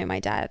know my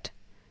dad,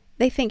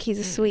 they think he's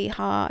a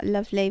sweetheart,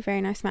 lovely,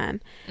 very nice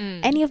man.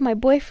 Any of my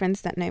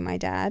boyfriends that know my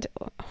dad,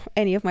 or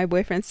any of my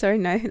boyfriends, sorry,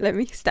 no,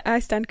 I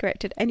stand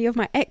corrected. Any of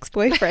my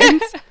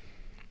ex-boyfriends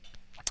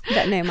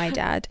that know my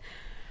dad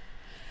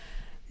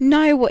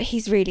know what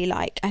he's really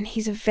like, and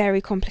he's a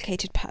very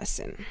complicated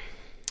person.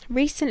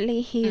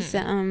 Recently he's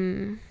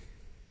I'm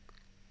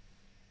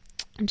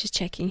just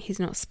checking he's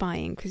not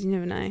spying, because you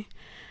never know.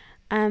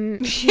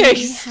 Yeah,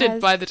 he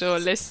stood by the door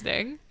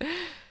listening.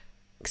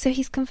 So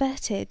he's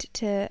converted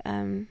to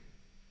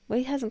well,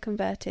 he hasn't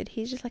converted,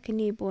 he's just like a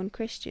newborn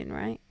Christian,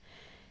 right?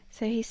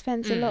 So he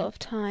spends a lot of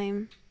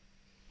time,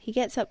 he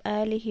gets up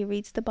early, he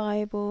reads the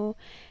Bible,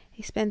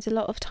 he spends a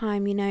lot of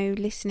time,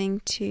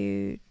 listening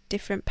to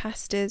different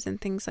pastors and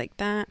things like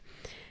that,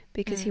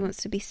 because he wants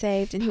to be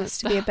saved and he wants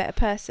to be a better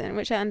person,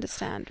 which I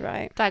understand,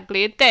 right?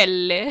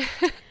 Tagliatelle.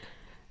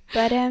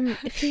 But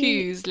if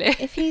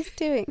he's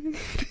doing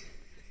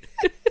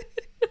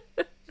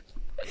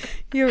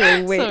you're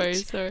a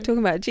witch. Sorry. Talking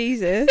about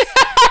Jesus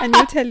and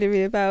you're telling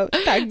me about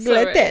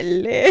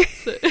tagliatelle.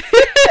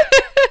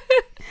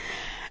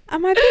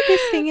 And my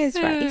biggest thing is,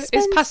 right,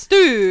 it's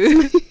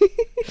pastou.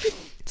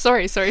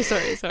 Sorry. He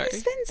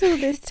spends all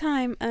this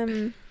time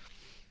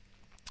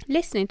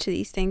listening to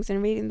these things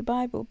and reading the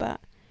Bible,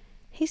 but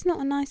he's not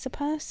a nicer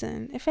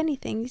person. If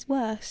anything, he's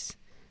worse.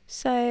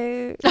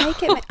 So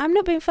I'm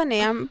not being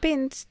funny, I'm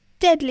being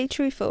deadly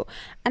truthful,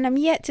 and I'm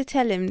yet to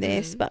tell him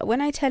this, but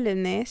when I tell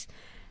him this,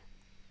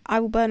 I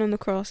will burn on the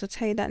cross. I'll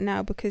tell you that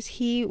now, because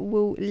he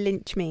will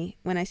lynch me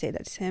when I say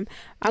that to him.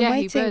 I'm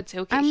waiting.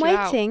 I'm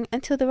waiting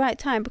until the right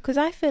time, because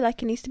I feel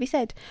like it needs to be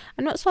said.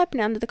 I'm not swiping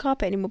it under the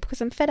carpet anymore,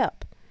 because I'm fed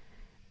up.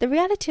 The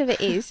reality of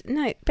it is,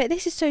 no, but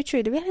this is so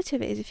true. The reality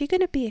of it is, if you're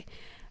going to be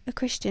a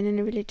Christian and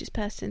a religious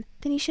person,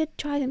 then you should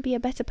try and be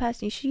a better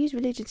person. You should use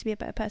religion to be a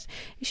better person.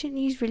 You shouldn't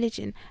use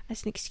religion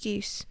as an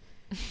excuse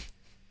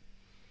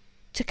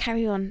to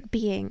carry on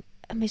being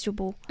a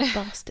miserable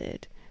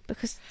bastard.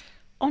 Because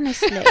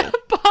honestly,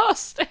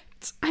 bastard.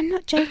 I'm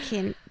not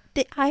joking.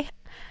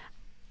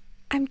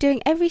 I'm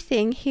doing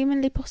everything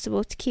humanly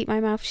possible to keep my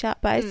mouth shut,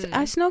 but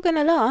it's not going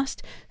to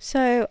last.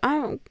 So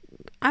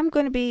I'm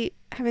going to be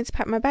having to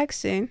pack my bags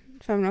soon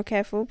if I'm not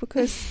careful,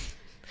 because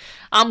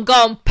I'm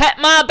going to pack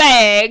my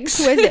bags.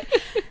 Who is it?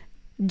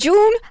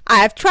 June, I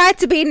have tried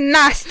to be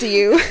nice to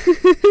you.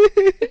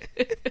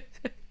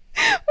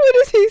 What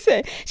does he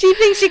say? She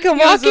thinks she can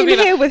walk in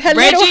here with her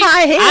Reggie, little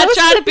high heels. I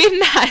try to be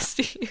nice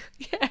to you.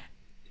 Yeah.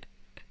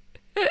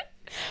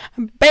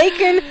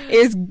 Bacon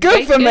is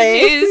good for me.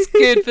 Bacon is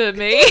good for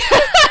me.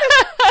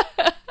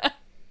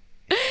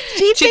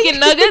 Chicken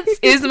nuggets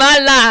is my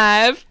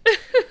life.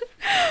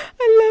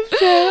 I love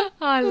that.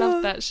 I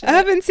love that shit. I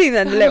haven't seen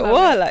that in a little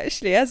while,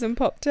 actually. It hasn't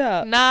popped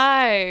up.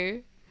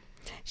 No.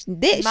 She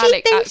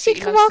thinks she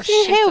can walk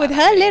in here with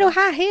her little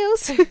high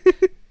heels.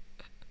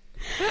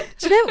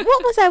 Do you know,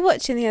 what was I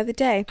watching the other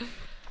day?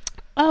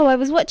 Oh, I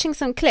was watching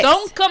some clips.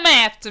 Don't come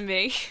after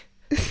me.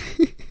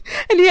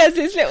 And he has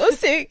this little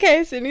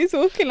suitcase and he's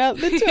walking out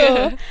the door.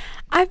 Yeah.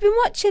 I've been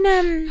watching,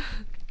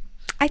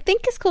 I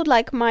think it's called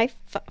like My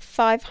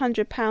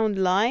 £500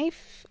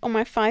 Life or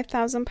My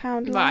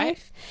 £5,000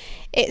 Life.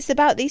 It's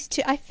about these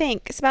two, I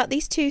think, it's about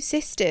these two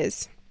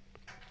sisters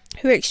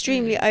who are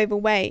extremely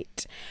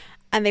overweight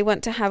and they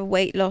want to have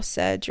weight loss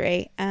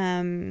surgery.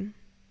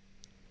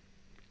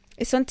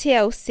 It's on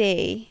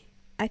TLC.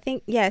 I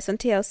think, yeah, it's on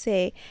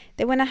TLC.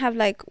 They want to have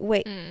like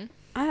weight. Do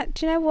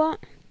you know what?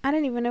 I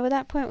don't even know where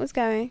that point was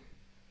going.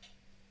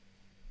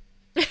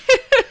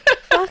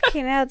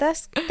 Fucking hell,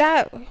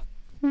 that.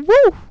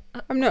 Woo!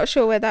 I'm not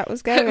sure where that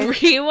was going.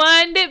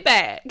 Rewind it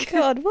back.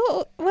 God,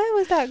 where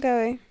was that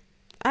going?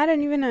 I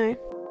don't even know.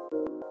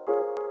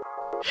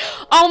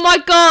 Oh my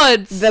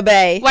God! The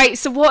Bay. Wait,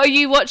 so what are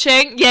you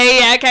watching?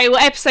 Yeah, okay.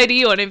 What episode are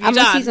you on? Have you I'm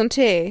done? on season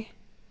 2.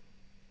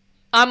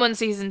 I'm on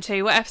season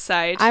 2. What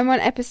episode? I'm on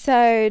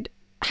episode...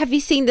 Have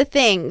you seen The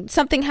Thing?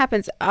 Something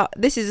happens.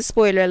 This is a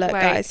spoiler alert,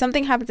 guys.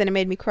 Something happens and it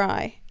made me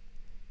cry.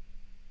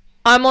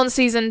 I'm on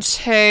season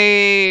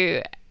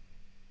 2.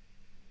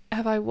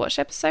 have I watched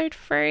episode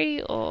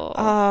 3 or?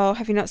 Oh,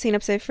 have you not seen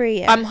episode 3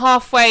 yet? I'm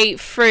halfway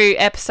through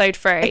episode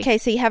 3. Okay,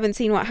 so you haven't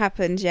seen what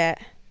happened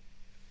yet.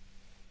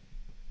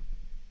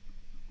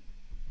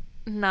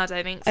 No, I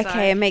don't think so.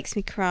 Okay, it makes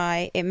me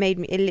cry. It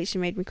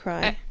literally made me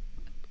cry.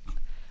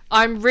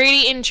 I'm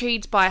really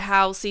intrigued by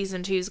how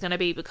season 2 is going to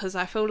be because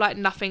I feel like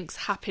nothing's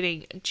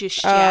happening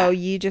just yet. Oh,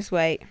 you just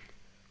wait.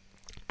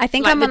 I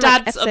think like I'm the on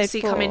dads episode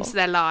obviously 4. come into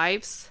their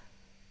lives,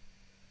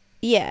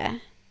 Yeah.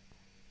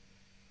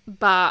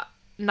 but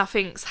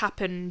nothing's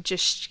happened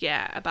just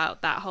yet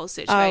about that whole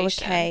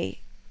situation. Oh, okay.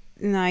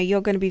 No,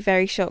 you're going to be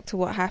very shocked to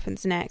what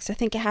happens next. I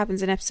think it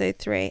happens in episode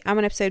 3. I'm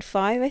on episode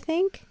 5, I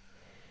think.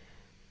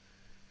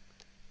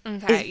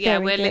 Okay, It's yeah,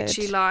 very we're good.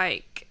 literally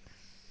like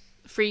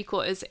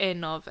 3/4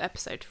 in of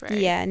episode 3.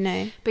 Yeah,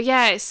 no. But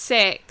yeah, it's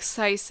sick,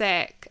 so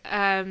sick.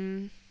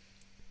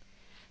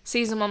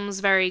 Season 1 was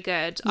very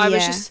good. I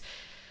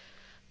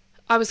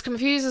was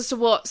confused as to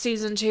what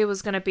season 2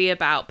 was going to be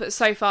about, but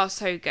so far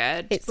so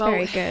good. It's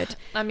very good.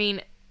 I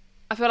mean,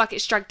 I feel like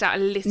it's dragged out a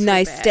little No,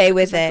 bit. stay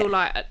with I it. feel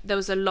like there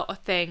was a lot of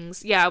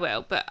things. Yeah, I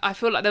will. But I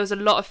feel like there was a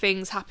lot of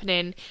things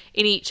happening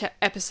in each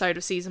episode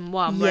of season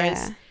 1,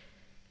 whereas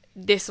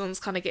this one's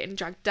kind of getting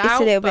dragged out.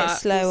 It's a little bit but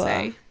slower.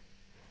 we'll see.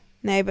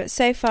 No, but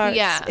so far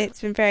Yeah.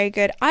 it's been very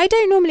good. I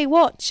don't normally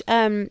watch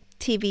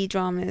TV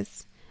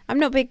dramas. I'm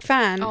not a big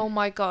fan. Oh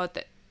my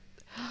god.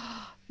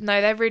 No,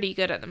 they're really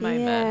good at the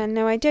moment. Yeah,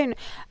 no, I don't.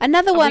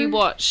 Another one. We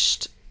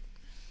watched...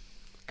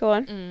 Go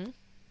on.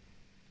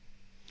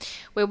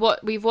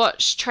 We've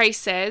watched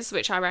Traces,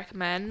 which I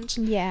recommend.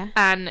 Yeah.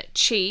 And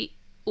Cheat,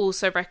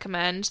 also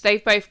recommend.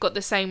 They've both got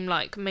the same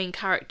like main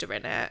character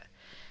in it.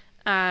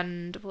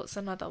 And what's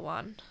another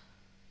one?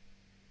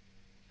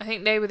 I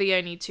think they were the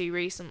only 2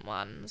 recent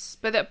ones.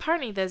 But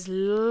apparently there's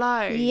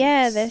loads.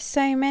 Yeah, there's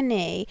so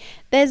many.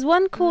 There's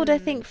one called, I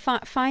think,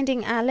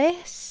 Finding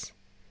Alice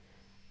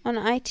on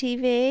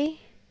ITV.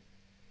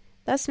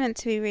 That's meant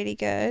to be really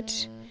good.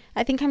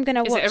 I think I'm going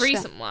to watch Is it a that.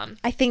 recent one?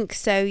 I think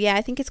so, yeah.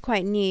 I think it's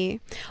quite new.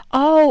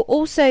 Oh,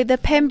 also the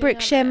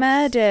Pembrokeshire Alice.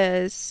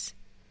 Murders.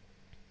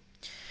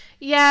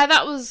 Yeah,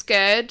 that was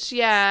good.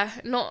 Yeah,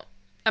 not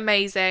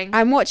amazing.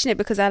 I'm watching it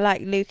because I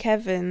like Luke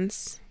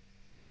Evans.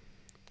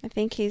 I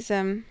think he's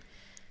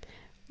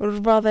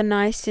rather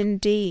nice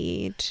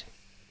indeed.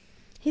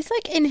 He's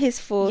like in his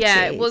 40s.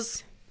 Yeah,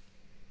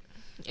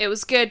 it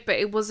was good, but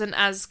it wasn't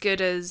as good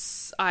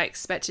as I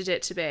expected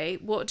it to be.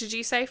 What did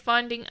you say?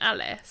 Finding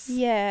Alice?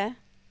 Yeah.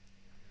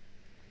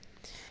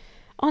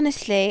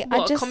 Honestly,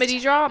 What, a comedy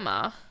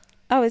drama?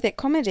 Oh, is it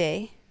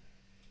comedy?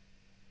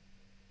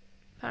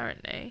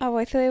 Apparently. Oh,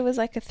 I thought it was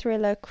like a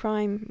thriller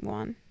crime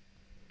one.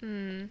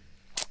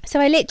 So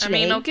I literally...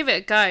 I mean, I'll give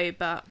it a go,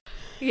 but...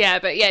 Yeah,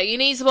 you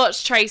need to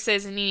watch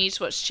Traces and you need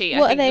to watch Cheat.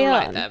 What I think are they you'll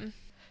on? like them.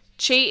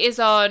 Cheat is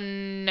on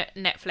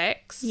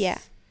Netflix. Yeah.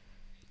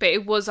 But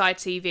it was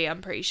ITV,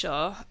 I'm pretty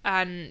sure.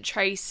 And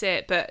Trace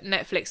It, but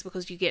Netflix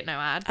because you get no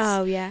ads.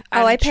 Oh, yeah.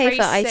 And Oh, I pay for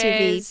Traces-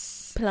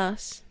 ITV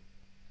Plus.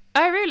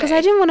 Oh, really? Because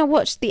I didn't want to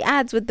watch the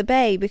ads with the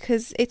Bay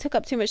because it took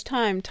up too much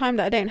time that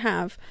I don't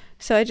have.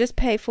 So I just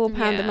pay £4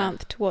 a Yeah.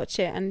 month to watch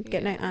it and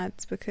get no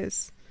ads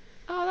because...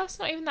 Oh, that's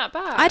not even that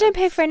bad. I don't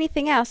pay for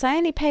anything else. I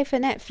only pay for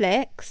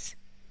Netflix.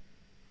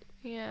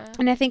 Yeah.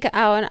 And I think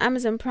on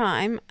Amazon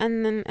Prime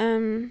and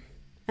then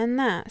and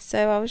that.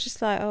 So I was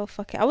just like, oh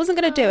fuck it. I wasn't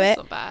gonna do That's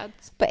it. not bad.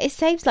 But it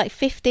saves like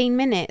 15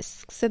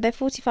 minutes. So they're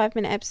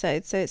 45-minute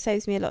episodes, so it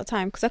saves me a lot of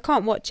time because I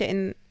can't watch it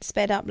in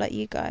sped up like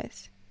you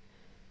guys.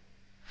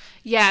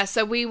 Yeah,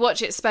 so we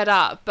watch it sped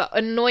up, but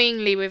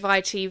annoyingly with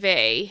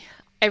ITV,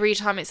 every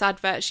time it's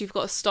adverts, you've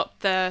got to stop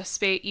the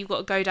speed. You've got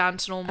to go down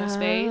to normal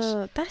speed.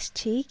 Oh, that's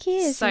cheeky,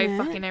 isn't So it?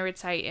 fucking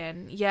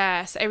irritating.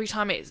 Yeah, so every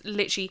time it's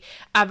literally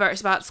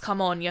adverts about to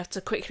come on, you have to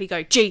quickly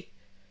go G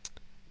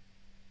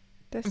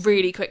That's-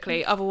 really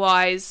quickly.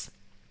 Otherwise,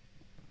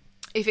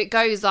 if it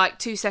goes like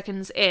 2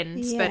 seconds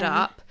in, sped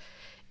Yeah. up,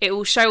 it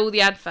will show all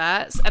the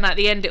adverts, and at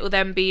the end it will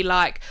then be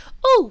like,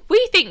 oh,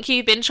 we think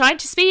you've been trying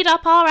to speed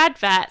up our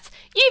adverts.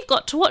 You've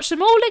got to watch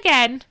them all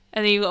again.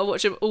 And then you've got to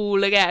watch them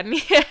all again.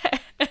 Yeah.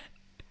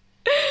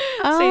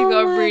 So you've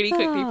got to my really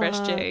quickly press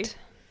G. God.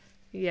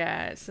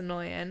 Yeah, it's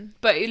annoying.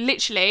 But it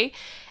literally,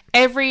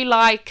 every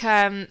like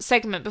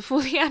segment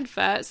before the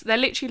adverts, they're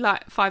literally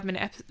like 5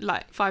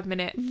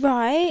 minute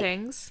Right.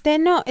 things. They're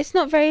not. It's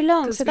not very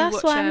long, 'Cause so we that's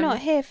watch why I'm them- not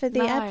here for the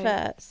No.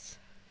 adverts.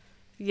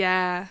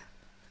 Yeah,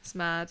 it's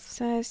mad.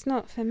 So it's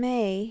not for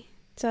me.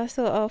 So I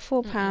thought, oh,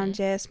 £4,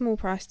 yeah, small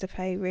price to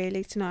pay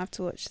really to not have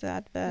to watch the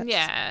adverts.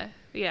 Yeah,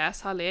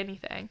 it's hardly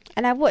anything.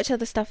 And I watch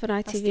other stuff on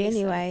ITV decent.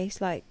 anyway.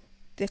 It's like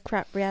the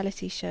crap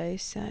reality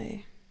shows, so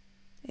it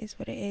is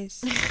what it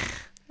is.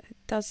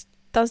 It does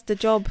the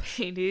job.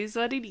 It is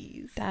what it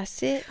is.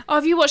 That's it. Oh,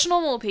 have you watched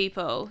Normal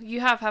People?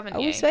 You have, haven't Oh,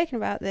 you? we've spoken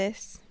about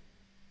this.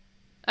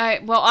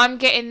 Well, I'm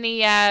getting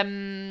the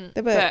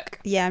The book.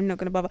 Yeah, I'm not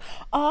going to bother.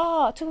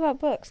 Oh, talk about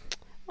books.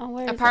 Oh,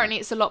 where is it? Apparently,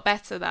 it's a lot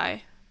better though.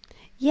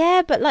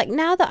 Yeah, but like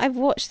now that I've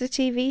watched the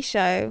TV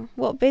show,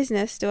 what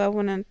business do I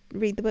want to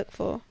read the book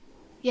for?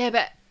 Yeah,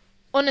 but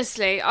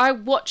Honestly, I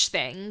watch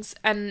things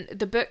and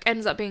the book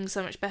ends up being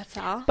so much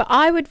better. But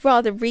I would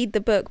rather read the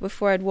book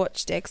before I'd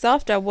watched it, because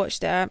after I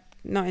watched it, I'm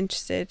not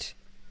interested.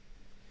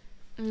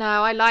 No,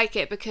 I like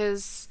it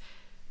because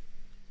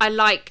I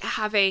like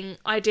having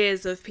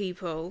ideas of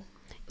people.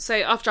 So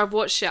after I've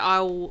watched it,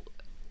 I'll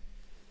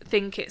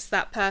think it's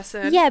that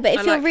person. Yeah, but if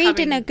I you're like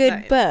reading a having good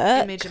that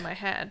book, image in my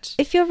head.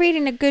 if you're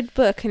reading a good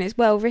book and it's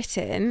well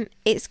written,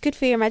 it's good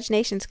for your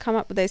imagination to come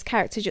up with those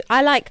characters.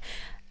 I like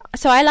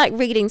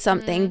reading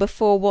something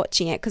before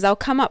watching it, because I'll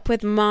come up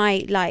with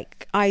my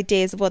like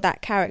ideas of what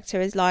that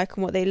character is like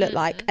and what they look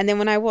like, and then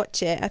when I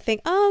watch it I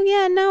think, oh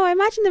yeah, no, I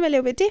imagine them a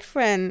little bit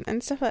different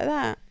and stuff like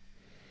that.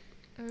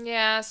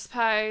 Yeah, I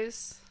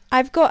suppose.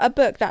 I've got a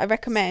book that I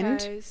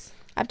recommend. Suppose.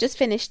 I've just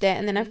finished it,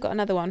 and then I've got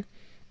another one.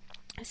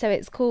 So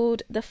it's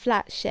called The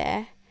Flat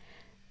Share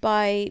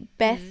by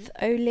Beth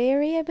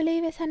O'Leary, I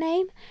believe is her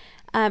name.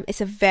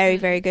 It's a very,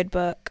 very good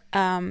book.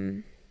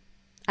 I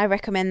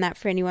recommend that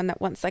for anyone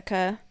that wants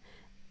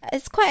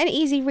it's quite an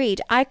easy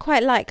read. I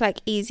quite like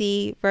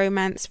easy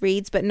romance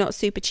reads, but not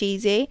super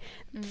cheesy.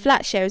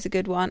 Flat Share is a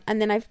good one.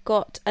 And then I've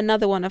got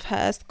another one of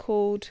hers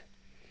called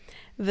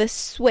The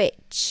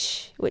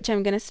Switch, which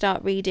I'm going to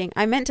start reading.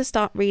 I meant to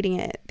start reading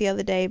it the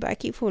other day, but I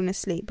keep falling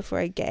asleep before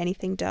I get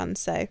anything done,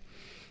 so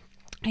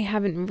I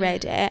haven't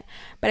read it.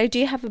 But I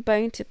do have a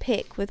bone to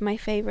pick with my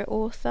favourite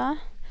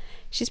author.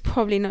 She's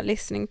probably not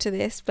listening to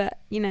this, but,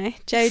 you know,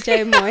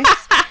 Jojo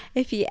Moyes,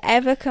 if you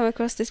ever come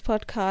across this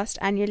podcast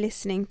and you're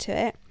listening to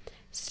it,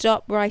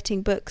 stop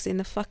writing books in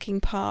the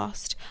fucking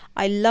past.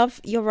 I love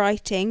your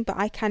writing, but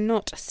I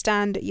cannot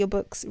stand your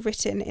books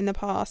written in the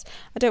past.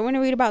 I don't want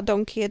to read about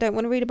Donkey. I don't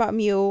want to read about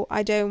Mule.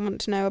 I don't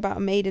want to know about A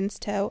Maiden's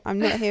Tale. I'm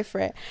not here for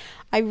it.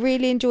 I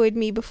really enjoyed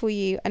Me Before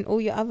You and all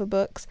your other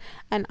books,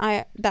 and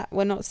that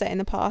were not set in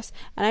the past.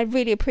 And I'd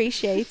really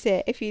appreciate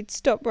it if you'd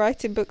stop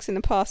writing books in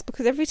the past,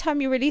 because every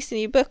time you release a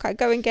new book, I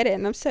go and get it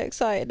and I'm so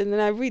excited, and then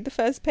I read the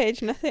first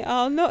page and I think,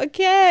 oh, not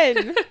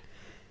again.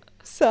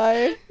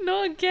 So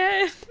not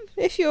again.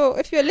 If you're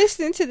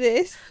listening to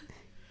this,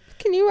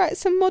 can you write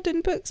some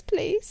modern books,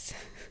 please?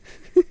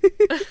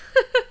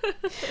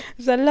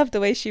 Because I love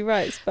the way she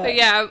writes. But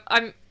yeah,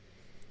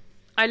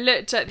 I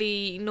looked at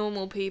the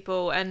Normal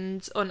People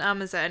and on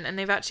Amazon, and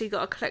they've actually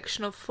got a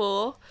collection of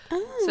 4.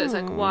 Oh. So it's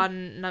like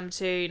 1, number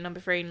 2,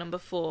 number 3, number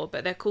 4,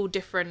 but they're called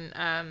different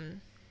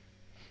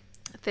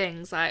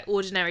things, like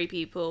Ordinary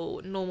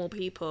People, Normal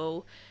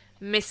People,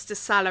 Mr.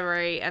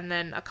 Salary, and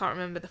then I can't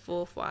remember the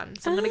 4th one.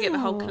 So I'm going to get the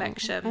whole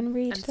collection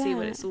and see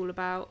what it's all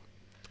about.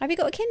 Have you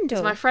got a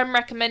Kindle? My friend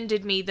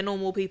recommended me the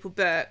Normal People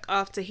book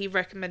after he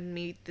recommended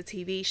me the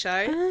TV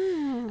show.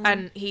 Oh.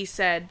 And he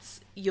said,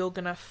 you're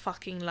going to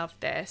fucking love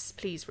this.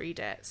 Please read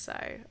it. So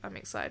I'm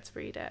excited to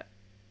read it.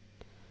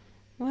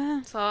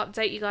 Wow. So I'll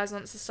update you guys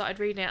once I started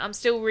reading it. I'm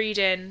still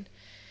reading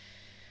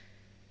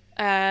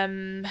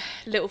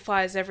Little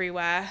Fires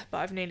Everywhere, but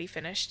I've nearly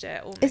finished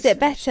it. Is it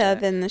better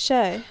than the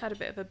show? Had a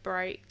bit of a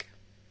break.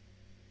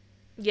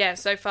 Yeah,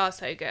 so far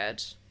so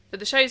good. But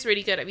the show's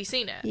really good. Have you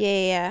seen it?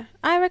 Yeah.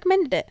 I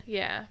recommended it.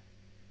 Yeah.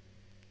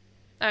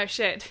 Oh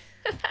shit.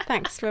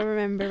 Thanks for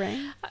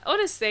remembering.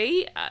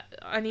 Honestly,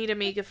 I need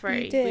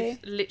omega-3. We've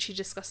literally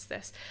discussed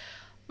this.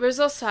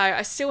 Risotto,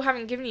 I still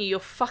haven't given you your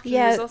fucking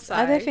risotto.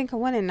 I don't think I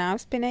want it now.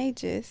 It's been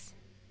ages.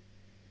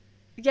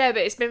 Yeah,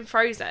 but it's been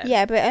frozen.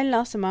 Yeah, but it only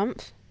lasts a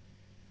month.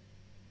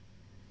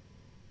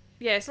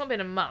 Yeah, it's not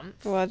been a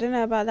month. Well, I don't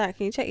know about that.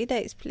 Can you check your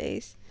dates,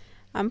 please?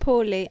 I'm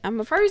poorly.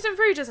 Frozen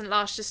fruit doesn't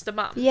last just a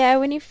month. Yeah,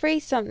 when you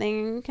freeze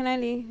something, it can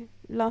only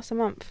last a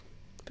month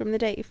from the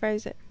date you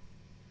froze it.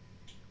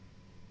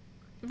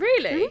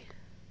 Really? Mm-hmm.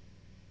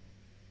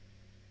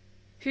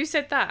 Who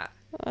said that?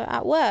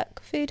 At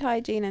work. Food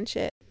hygiene and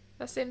shit.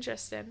 That's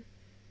interesting.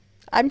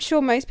 I'm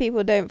sure most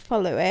people don't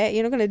follow it.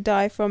 You're not going to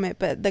die from it,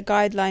 but the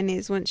guideline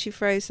is once you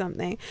froze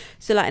something.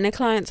 So, like in a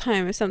client's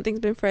home, if something's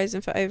been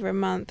frozen for over a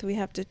month, we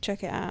have to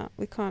check it out.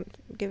 We can't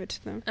give it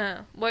to them. Oh,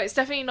 well, it's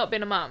definitely not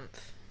been a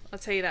month. I'll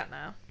tell you that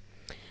now.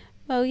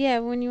 Well, yeah,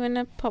 when you want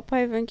to pop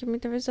over and give me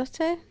the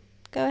risotto,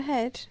 go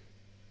ahead.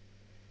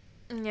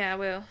 Yeah, I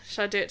will.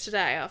 Shall I do it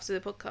today after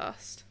the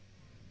podcast?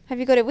 Have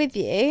you got it with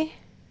you?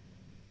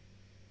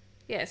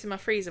 Yeah, it's in my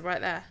freezer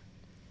right there.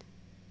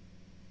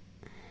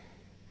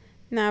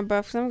 Nah,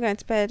 bruv, because I'm going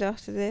to bed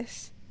after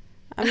this.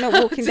 I'm not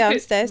walking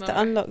downstairs to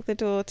unlock the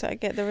door to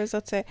get the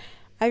risotto.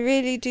 I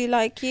really do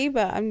like you,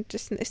 but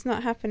it's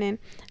not happening.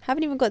 I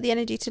haven't even got the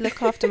energy to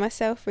look after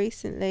myself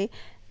recently,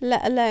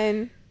 let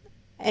alone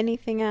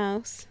anything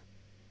else.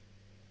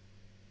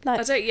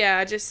 I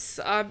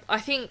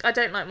think I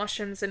don't like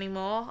mushrooms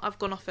anymore. I've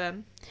gone off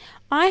them.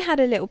 I had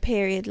a little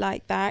period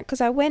like that because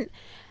I went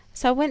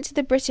to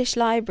the British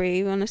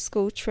Library on a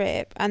school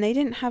trip and they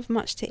didn't have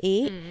much to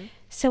eat.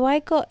 So I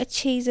got a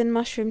cheese and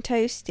mushroom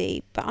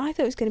toastie, but I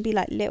thought it was going to be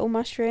like little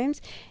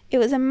mushrooms. It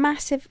was a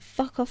massive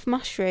fuck off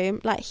mushroom,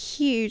 like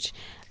huge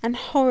and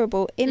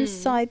horrible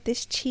inside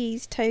this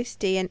cheese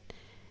toastie, and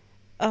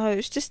it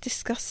was just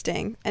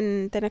disgusting.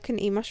 And then I couldn't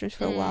eat mushrooms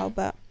for a while,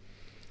 but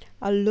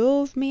I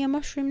love me a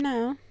mushroom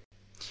now.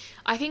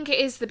 I think it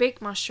is the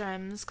big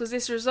mushrooms, because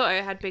this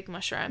risotto had big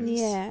mushrooms.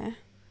 Yeah.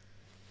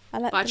 I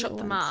like But I the chopped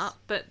little them ones. up,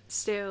 but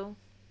still,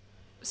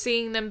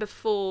 seeing them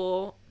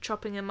before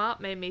chopping them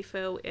up made me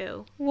feel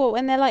ill. What,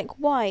 when they're like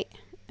white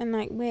and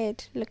like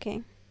weird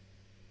looking?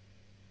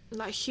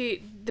 Like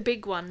the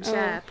big ones, Oh.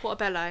 yeah,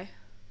 portobello.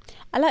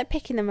 I like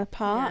picking them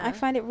apart. Yeah. I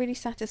find it really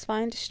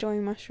satisfying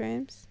destroying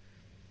mushrooms.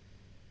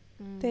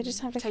 They just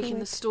have like Taking a the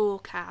weird...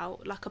 stalk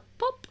out, like a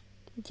pop.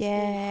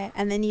 Yeah,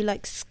 and then you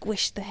like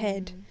squish the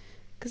head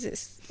because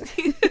it's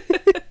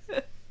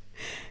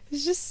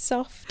it's just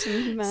soft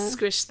and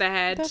Squish the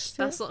head. That's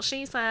That's it. what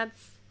she said.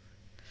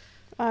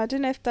 I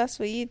don't know if that's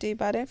what you do,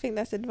 but I don't think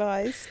that's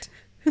advised.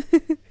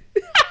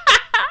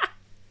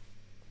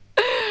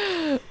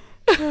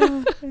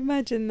 Oh,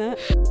 imagine that.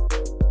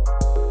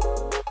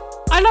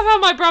 I love how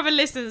my brother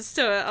listens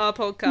to our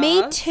podcast.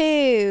 Me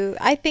too.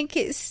 I think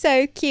it's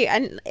so cute.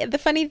 And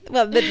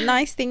the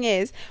nice thing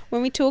is,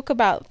 when we talk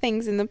about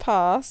things in the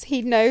past,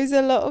 he knows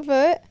a lot of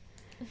it.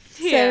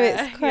 So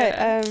it's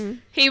quite...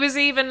 He was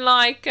even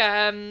like,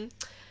 oh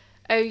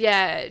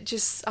yeah,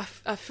 just,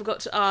 I forgot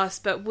to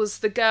ask, but was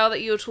the girl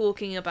that you were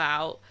talking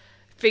about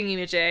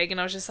thingy-majig? And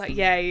I was just like,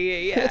 yeah.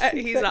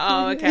 He's like,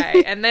 oh,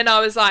 okay. And then I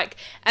was like,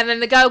 and then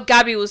the girl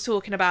Gabby was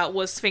talking about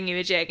was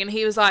thingy-majig. And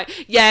he was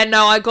like, yeah,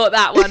 no, I got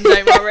that one,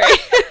 don't worry.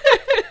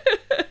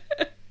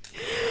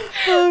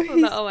 Oh,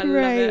 he's I love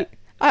great. it.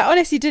 I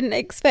honestly didn't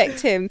expect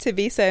him to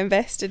be so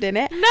invested in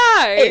it.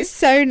 No. It's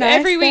so nice.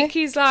 Every week though.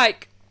 he's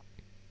like,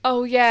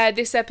 oh yeah,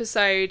 this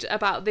episode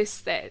about this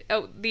thing.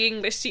 Oh, the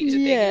English teacher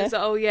thing. Yeah. He's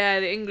like, oh yeah,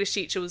 the English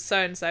teacher was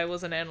so-and-so,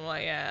 wasn't it? And I'm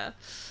like, yeah.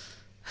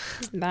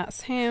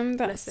 That's him.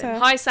 That's Listen.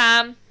 Hi,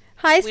 Sam.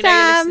 Hi, We know you're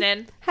Sam.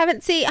 listening.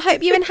 Haven't seen... I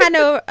hope you and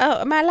Hannah...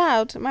 Oh, am I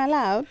allowed? Am I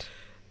allowed?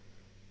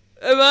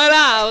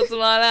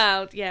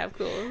 Yeah, of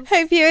course.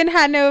 Hope you and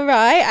Hannah are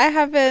right. I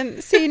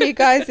haven't seen you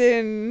guys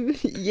in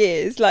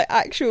years, like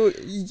actual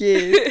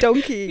years,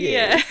 donkey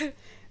years. Yeah.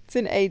 It's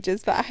in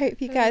ages, but I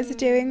hope you guys are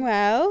doing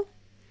well.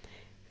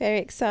 Very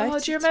excited. Oh,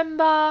 do you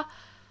remember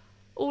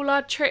all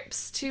our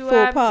trips to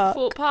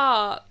Fort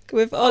Park.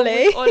 With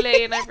Ollie? with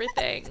Ollie and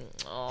everything.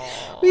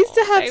 Oh, We used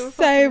to have they were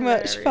so fucking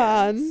much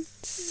fun. hilarious.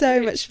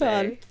 So much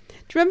fun. Literally. Do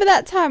you remember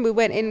that time we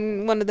went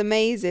in one of the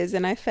mazes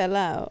and I fell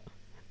out?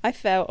 I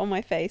fell on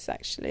my face,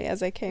 actually,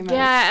 as I came out.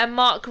 Yeah, and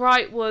Mark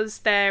Wright was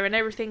there and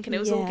everything, and it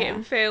was all Yeah.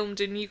 getting filmed,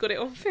 and you got it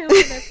on film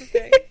and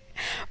everything.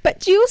 But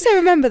do you also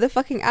remember the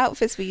fucking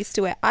outfits we used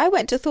to wear? I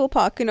went to Thorpe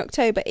Park in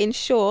October in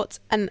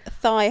shorts and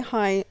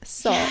thigh-high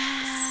socks.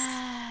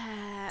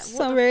 Yeah.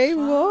 Sorry,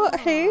 what?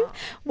 Who?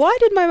 Why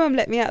did my mum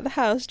let me out of the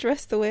house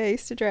dressed the way I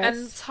used to dress?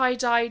 And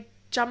tie-dye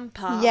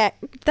jumper. Yeah,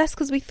 that's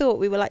because we thought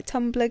we were like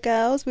Tumblr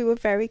girls. We were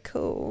very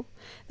cool.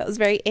 That was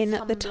very in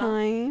at the Tumblr.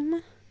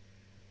 time.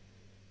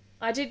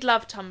 I did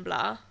love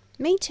Tumblr.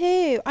 Me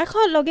too. I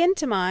can't log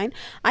into mine.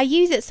 I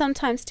use it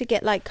sometimes to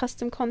get like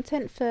custom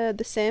content for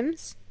The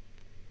Sims.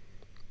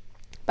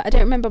 But I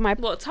don't remember my...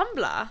 What,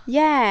 Tumblr?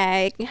 Yeah,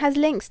 it has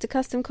links to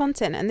custom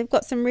content and they've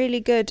got some really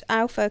good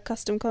alpha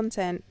custom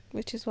content,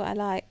 which is what I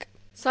like.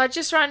 So I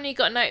just randomly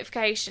got a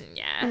notification,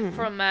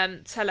 from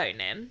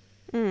Telonym,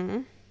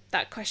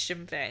 that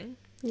question thing.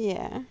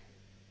 Yeah.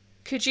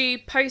 Could you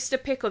post a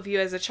pic of you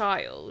as a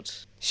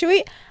child? Should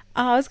we...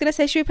 I was going to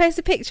say, should we post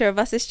a picture of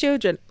us as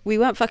children? We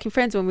weren't fucking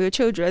friends when we were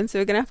children, so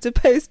we're going to have to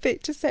post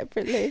pictures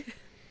separately.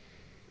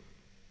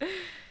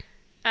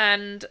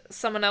 And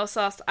someone else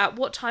asked, at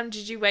what time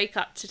did you wake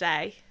up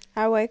today?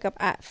 I woke up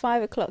at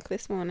 5 o'clock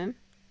this morning.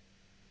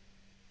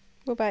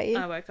 What about you?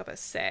 I woke up at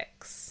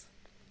 6.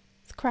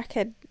 It's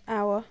crackhead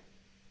hour.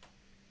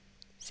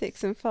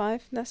 6 and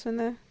 5. That's when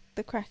the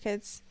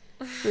crackheads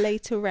lay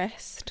to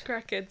rest.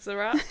 Crackheads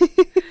are up.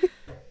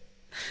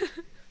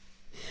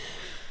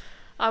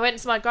 I went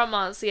to my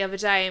grandma's the other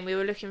day and we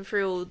were looking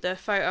through all the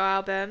photo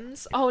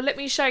albums. Oh, let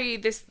me show you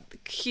this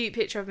cute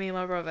picture of me and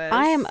my brothers.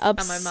 I am and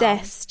my mum.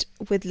 obsessed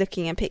with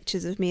looking at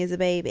pictures of me as a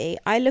baby.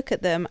 I look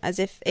at them as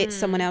if it's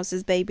someone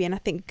else's baby and I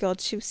think, God,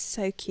 she was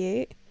so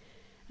cute.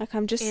 Like,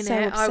 I'm just so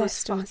obsessed I was with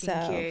fucking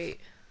myself. cute.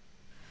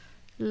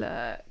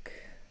 Look.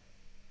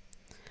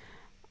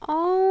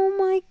 Oh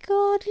my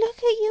God, look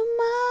at your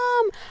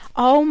mum.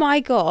 Oh my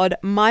God,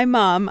 my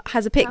mum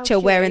has a picture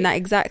wearing cute. that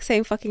exact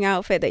same fucking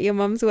outfit that your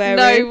mum's wearing.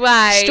 No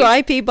way.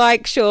 Stripy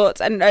bike shorts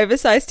and an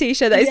oversized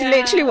t-shirt. That is Yeah.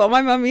 literally what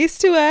my mum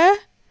used to wear.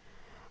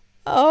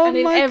 Oh And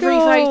in my every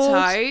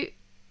God. photo,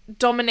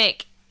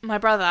 Dominic, my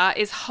brother,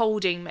 is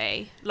holding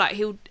me. Like,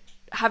 he'll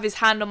have his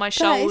hand on my That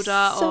is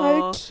shoulder.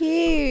 so or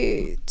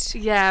cute.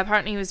 Yeah,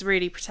 apparently he was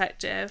really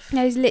protective.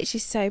 No, he's literally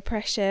so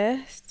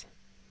precious.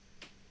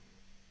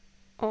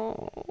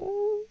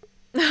 Oh,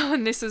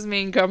 And this was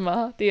me and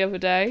Grandma the other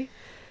day.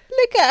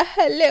 look at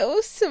her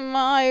little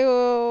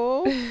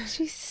smile.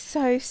 She's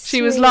so sweet.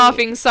 She was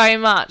laughing so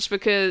much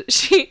because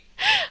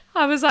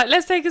I was like,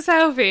 let's take a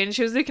selfie. And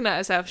she was looking at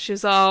herself. She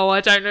was, oh,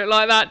 I don't look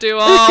like that, do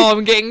I? Oh,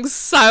 I'm getting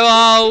so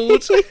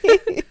old.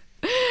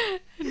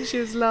 And she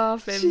was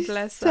laughing, She's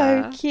bless so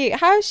her. cute.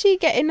 How's she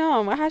getting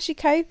on? How's she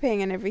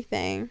coping and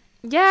everything?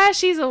 Yeah,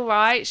 she's all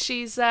right.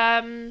 She's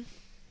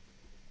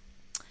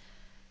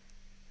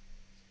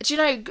do you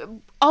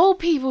know, old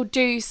people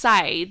do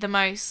say the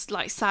most,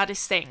 like,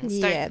 saddest things,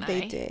 don't they? Yeah,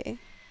 they do.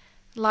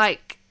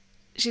 Like,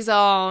 she's,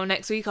 oh,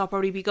 next week I'll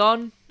probably be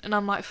gone. And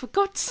I'm like, for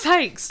God's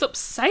sake, stop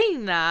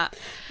saying that.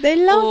 They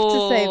love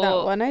to say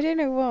that one. I don't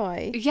know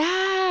why.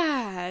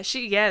 Yeah,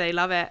 they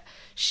love it.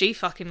 She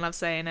fucking loves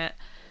saying it.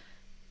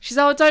 She's,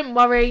 oh, don't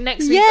worry,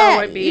 next week Yeah, I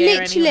won't be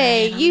here literally.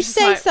 anyway. You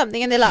say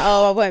something and they're like,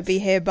 oh, I won't be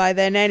here by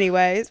then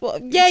anyways. Well,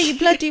 yeah, you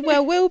bloody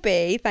well will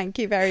be. Thank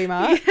you very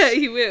much. Yeah,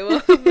 you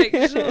will. I'll make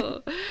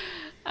sure.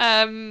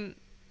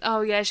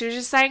 Oh, yeah, she was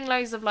just saying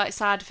loads of, like,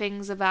 sad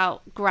things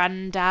about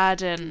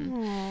Granddad, and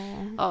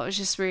it was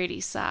just really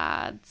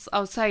sad.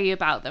 I'll tell you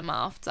about them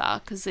after,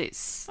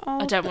 because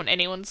I don't want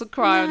anyone to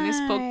cry on this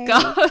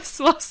podcast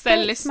whilst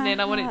they're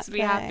listening. I want it to be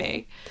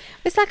happy.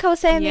 It's like I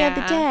was saying the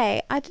other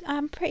day.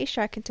 I'm pretty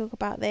sure I can talk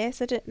about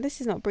this.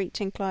 This is not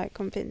breaching client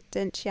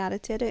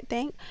confidentiality, I don't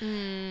think.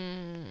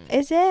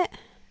 Is it?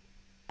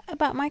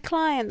 About my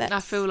client?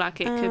 I feel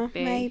like it could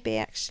be. Maybe,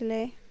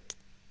 actually.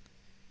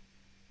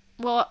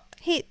 What?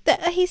 He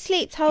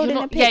sleeps holding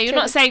a picture. Yeah, you're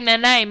not saying their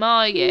name,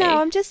 are you?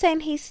 No, I'm just saying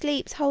he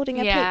sleeps holding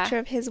a picture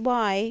of his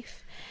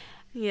wife.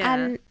 Yeah.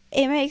 And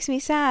it makes me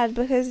sad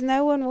because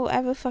no one will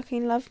ever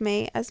fucking love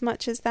me as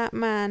much as that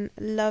man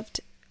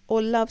loved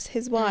or loves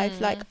his wife.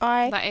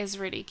 That is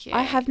really cute.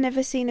 I have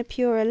never seen a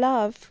purer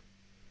love.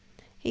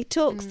 He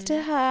talks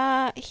to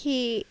her.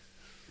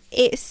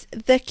 It's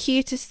the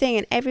cutest thing,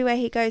 and everywhere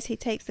he goes, he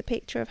takes a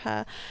picture of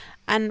her.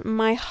 And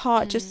my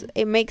heart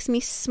it makes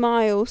me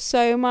smile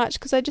so much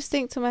because I just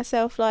think to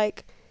myself,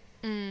 like,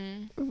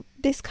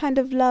 this kind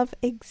of love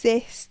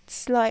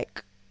exists.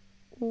 Like,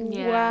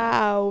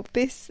 wow,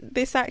 this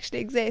actually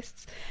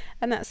exists.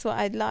 And that's what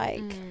I'd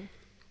like.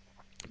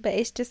 But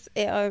it's just,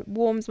 it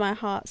warms my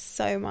heart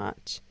so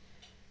much.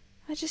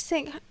 I just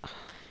think...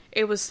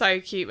 It was so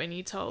cute when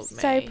you told me.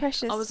 So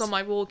precious. I was on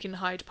my walk in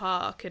Hyde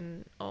Park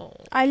and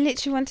I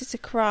literally wanted to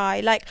cry.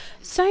 Like,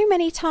 so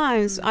many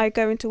times I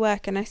go into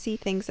work and I see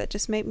things that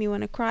just make me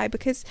want to cry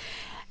because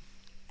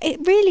it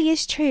really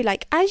is true.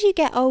 Like, as you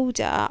get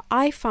older,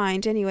 I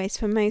find anyways,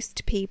 for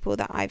most people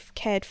that I've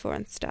cared for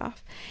and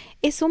stuff,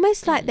 it's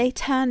almost like they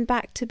turn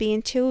back to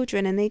being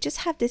children and they just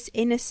have this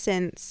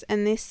innocence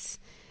and this...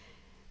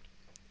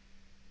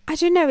 I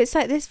don't know, it's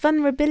like this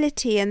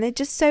vulnerability and they're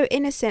just so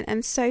innocent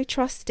and so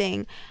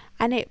trusting,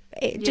 and it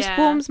just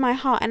warms my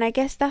heart. And I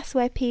guess that's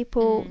where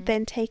people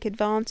then take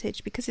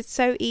advantage because it's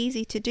so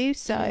easy to do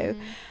so.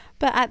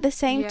 But at the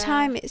same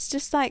time, it's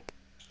just like,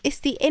 it's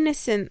the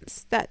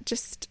innocence that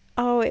just,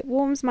 it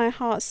warms my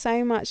heart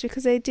so much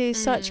because they do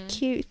such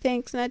cute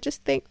things. And I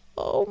just think,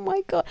 oh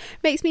my God,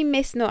 makes me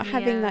miss not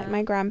having like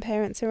my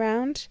grandparents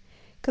around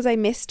because I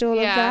missed all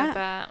of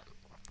that.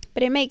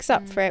 But it makes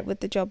up for it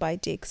with the job I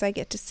do because I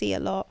get to see a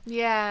lot.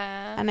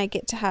 Yeah. And I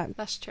get to have,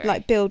 that's true,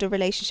 like, build a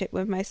relationship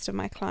with most of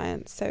my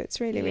clients. So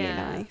it's really, really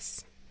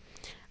nice.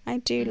 I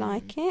do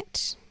like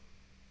it.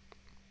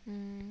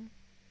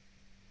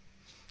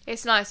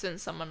 It's nice when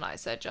someone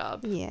likes their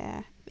job.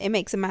 Yeah. It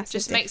makes a massive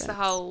difference. Just makes the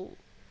whole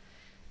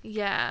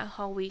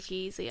week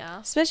easier.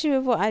 Especially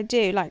with what I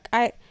do. Like,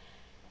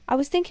 I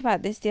was thinking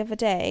about this the other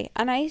day,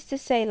 and I used to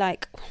say,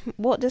 like,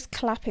 what does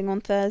clapping on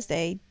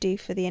Thursday do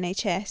for the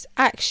NHS?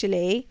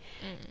 Actually,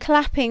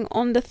 clapping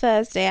on the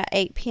Thursday at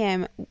 8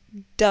 p.m.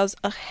 does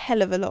a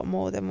hell of a lot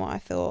more than what I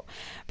thought.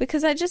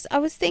 Because I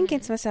was thinking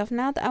to myself,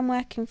 now that I'm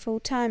working full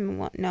time and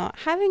whatnot,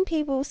 having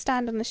people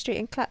stand on the street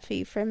and clap for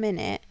you for a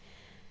minute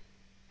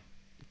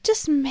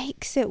just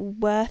makes it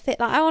worth it.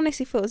 Like, I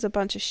honestly thought it was a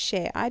bunch of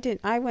shit.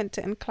 I went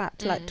to and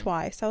clapped like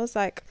twice. I was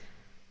like,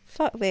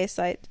 fuck this,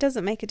 like, it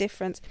doesn't make a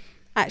difference.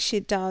 Actually,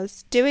 it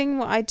does. Doing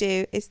what I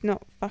do is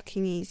not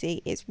fucking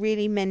easy. It's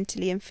really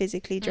mentally and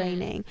physically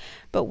draining.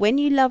 But when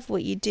you love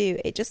what you do,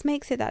 it just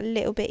makes it that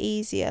little bit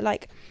easier.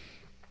 Like,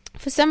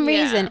 for some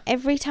reason,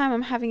 every time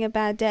I'm having a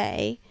bad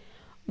day,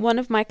 one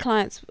of my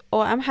clients,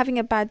 or I'm having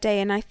a bad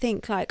day and I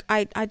think, like,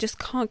 I just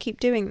can't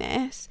keep doing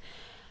this,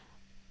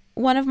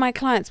 one of my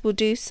clients will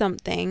do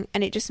something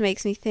and it just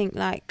makes me think,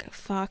 like,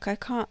 fuck, I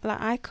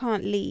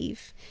can't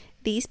leave.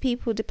 These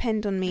people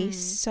depend on me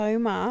so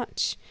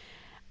much.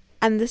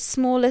 And the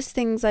smallest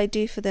things I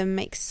do for them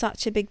make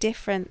such a big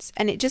difference.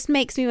 And it just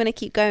makes me want to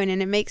keep going. And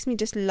it makes me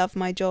just love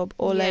my job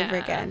all over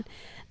again.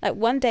 Like,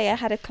 one day I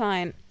had a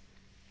client,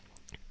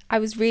 I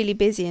was really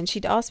busy and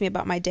she'd ask me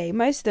about my day.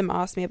 Most of them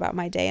ask me about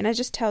my day. And I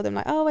just tell them,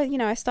 like, oh, well, you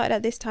know, I started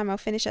at this time, I'll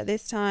finish at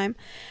this time.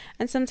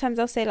 And sometimes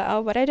I'll say, like,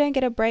 oh, but I don't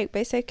get a break,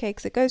 but it's okay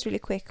because it goes really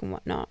quick and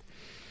whatnot.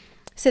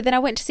 So then I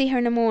went to see her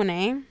in the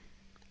morning.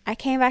 I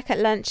came back at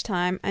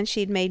lunchtime and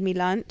she'd made me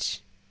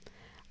lunch.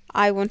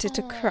 I wanted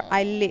to cry.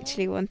 I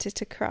literally wanted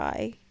to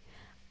cry.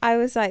 I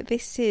was like,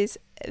 this is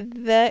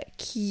the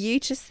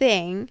cutest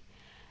thing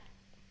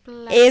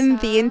in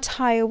the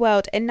entire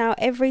world. And now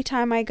every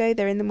time I go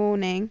there in the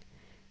morning,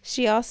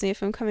 she asks me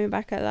if I'm coming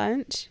back at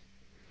lunch.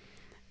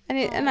 And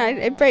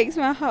it breaks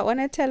my heart when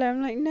I tell her,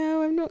 I'm like,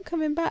 no, I'm not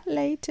coming back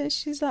later.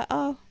 She's like,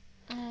 oh,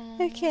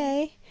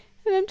 okay.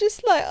 And I'm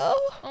just like,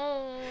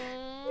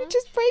 oh, it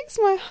just breaks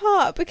my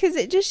heart because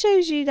it just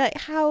shows you, like,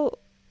 how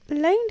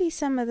lonely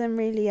some of them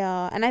really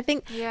are. And I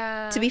think,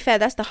 to be fair,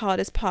 that's the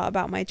hardest part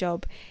about my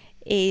job,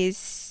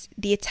 is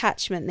the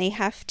attachment they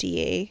have to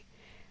you,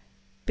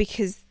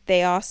 because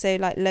they are so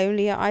like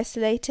lonely or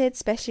isolated,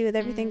 especially with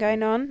everything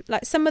going on.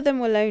 Like, some of them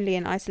were lonely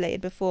and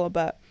isolated before,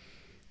 but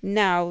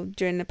now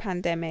during the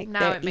pandemic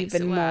they're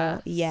even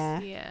more.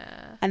 Yeah.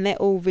 And they're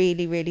all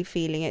really, really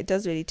feeling it. It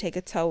does really take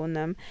a toll on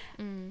them.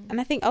 And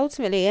I think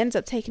ultimately it ends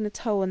up taking a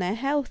toll on their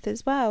health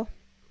as well,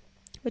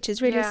 which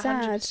is really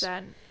sad.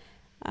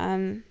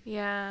 100%.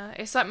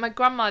 It's like my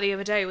grandma the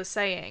other day was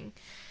saying,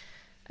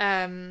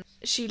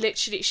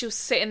 she'll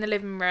sit in the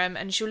living room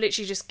and she'll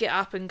literally just get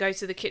up and go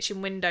to the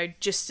kitchen window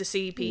just to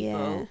see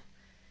people.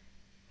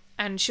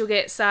 And she'll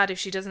get sad if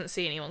she doesn't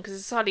see anyone, because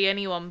there's hardly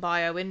anyone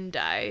by her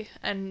window.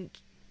 And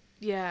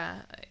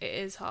it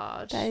is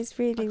hard. That is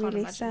really,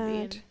 really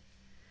sad.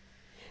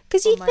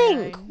 Because you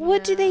think,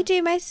 what do they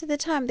do most of the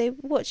time? They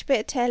watch a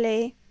bit of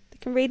telly, they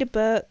can read a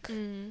book.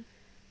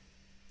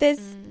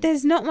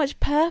 There's not much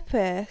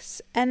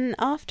purpose, and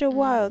after a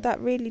while that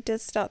really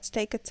does start to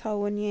take a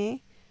toll on you.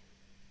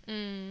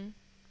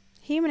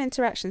 Human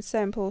interaction is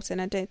so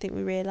important. I don't think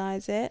we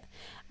realise it.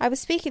 I was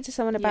speaking to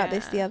someone about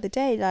this the other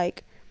day,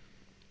 like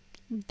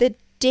the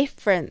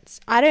difference.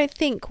 I don't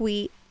think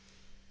we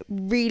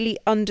really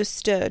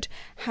understood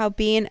how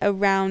being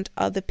around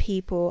other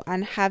people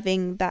and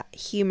having that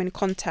human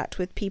contact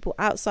with people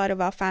outside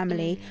of our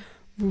family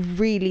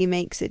really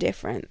makes a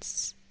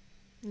difference.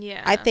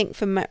 I think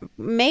for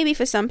maybe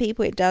for some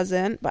people it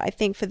doesn't, but I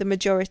think for the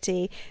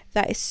majority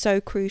that is so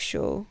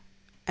crucial,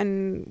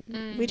 and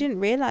we didn't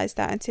realise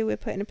that until we're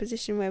put in a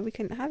position where we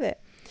couldn't have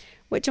it,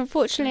 which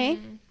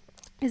unfortunately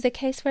is the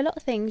case for a lot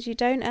of things. You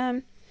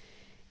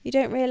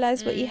don't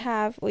realise what you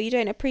have, or you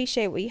don't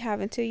appreciate what you have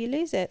until you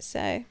lose it.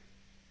 So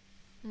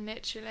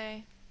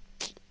literally,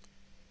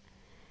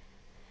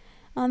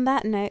 on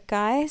that note,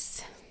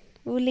 guys,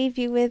 we'll leave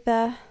you with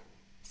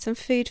some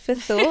food for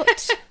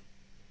thought.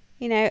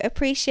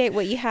 Appreciate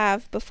what you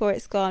have before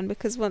it's gone,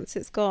 because once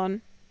it's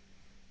gone,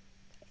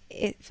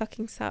 it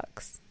fucking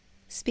sucks.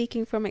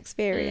 Speaking from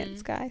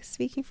experience, guys.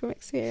 Speaking from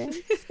experience.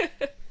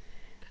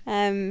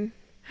 I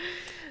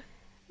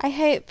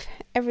hope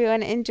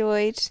everyone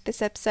enjoyed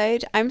this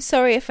episode. I'm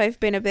sorry if I've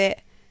been a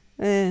bit...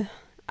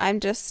 I'm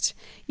just...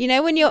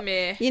 when you're...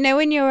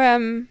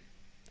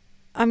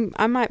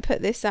 I might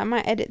put this... I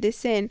might edit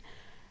this in.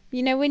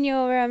 When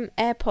your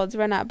AirPods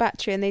run out of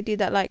battery and they do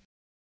that, like...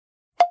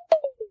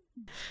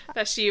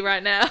 That's you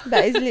right now.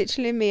 That is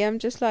literally me. I'm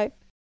just like...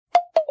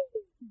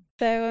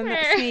 So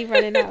that's me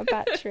running out of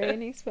battery. I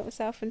need to put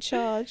myself in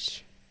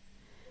charge.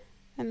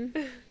 And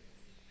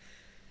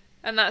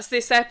that's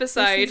this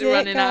episode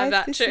running out of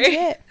battery. This is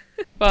it.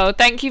 Well,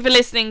 thank you for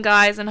listening,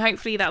 guys, and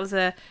hopefully that was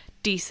a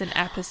decent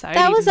episode.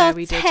 That was our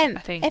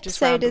 10th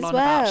episode as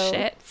well.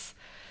 Shits.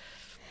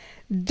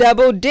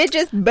 Double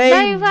digits,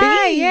 baby. No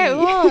way, it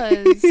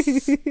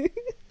was.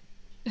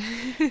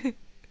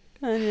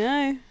 I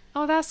know.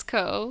 Oh, that's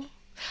cool.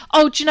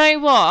 Oh, do you know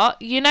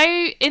what?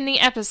 In the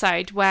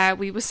episode where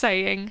we were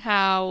saying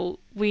how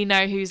we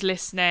know who's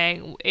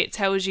listening, it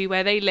tells you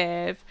where they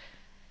live.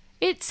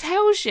 It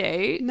tells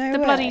you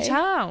bloody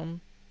town.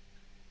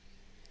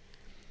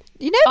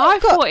 I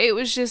thought it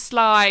was just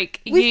like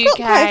UK,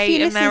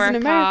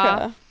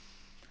 America.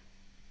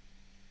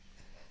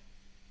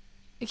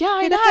 Yeah,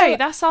 I know.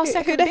 That's our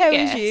second biggest. Who the hell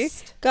is you?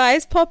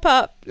 Guys, pop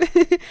up.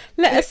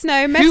 Let us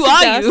know. Message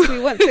us.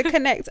 We want to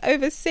connect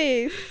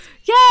overseas.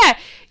 Yeah.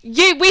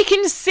 We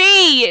can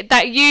see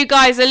that you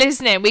guys are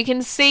listening. We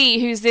can see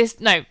who's this.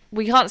 No,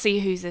 we can't see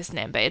who's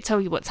listening, but it'll tell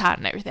you what's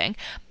happening and everything.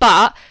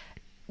 But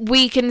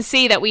we can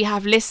see that we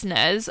have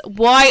listeners.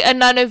 Why are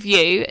none of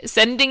you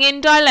sending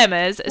in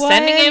dilemmas,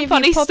 sending in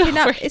funny stories?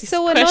 It's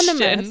so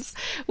anonymous.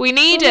 We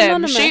need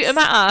them. Shoot them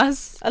at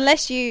us.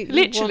 Unless you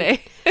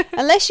literally.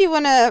 Unless you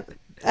want to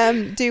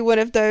do one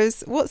of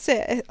those. What's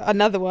it?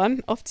 Another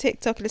one off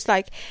TikTok. And it's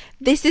like,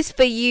 this is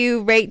for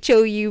you,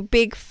 Rachel. You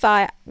big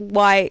fat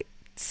white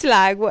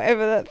slag,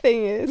 whatever that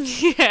thing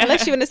is. Yeah.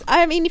 Unless you want to.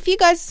 I mean, if you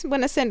guys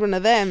want to send one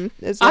of them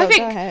as well,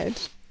 go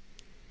ahead.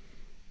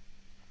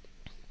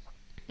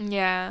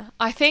 Yeah,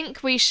 I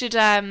think we should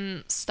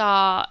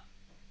start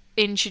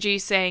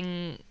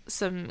introducing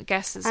some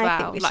guests as well. I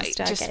think we like should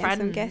start just getting friends.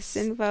 some guests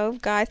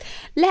involved, guys.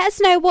 Let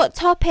us know what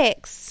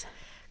topics.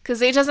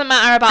 Because it doesn't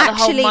matter about the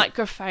whole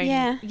microphone.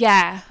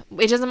 Yeah.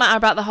 It doesn't matter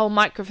about the whole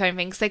microphone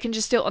thing, because they can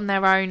just do it on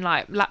their own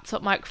like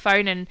laptop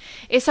microphone, and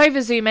it's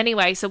over Zoom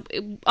anyway. So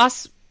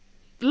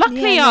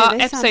luckily our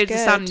episodes are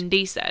sounding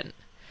decent.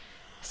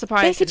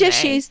 Surprisingly, they could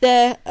just use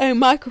their own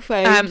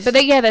microphones. But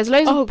there's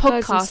loads of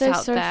podcasts I'm so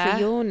out sorry there. For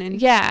yawning.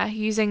 Yeah,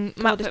 using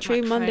a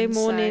true Monday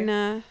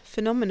morning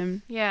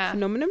phenomenon. Yeah,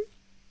 phenomenon.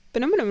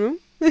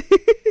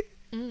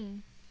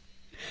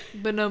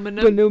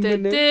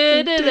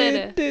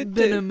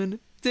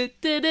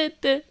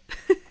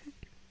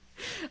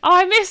 Oh,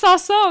 I miss our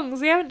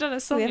songs. We haven't done a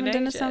song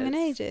in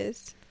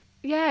ages.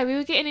 Yeah, we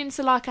were getting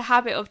into like a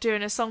habit of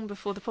doing a song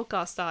before the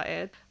podcast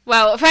started.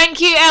 Well, thank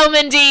you,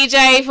 Elman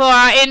DJ, for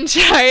our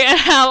intro and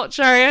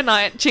outro and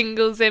like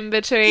jingles in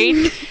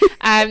between.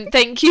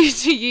 Thank you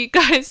to you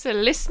guys for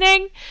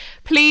listening.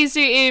 Please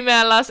do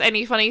email us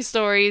any funny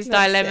stories,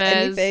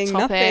 dilemmas, anything,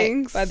 topics,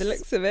 nothing by the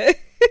looks of it.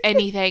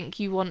 anything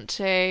you want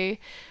to.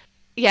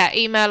 Yeah,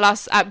 email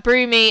us at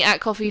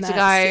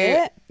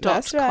brewme@coffeetogo.com.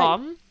 That's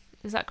right.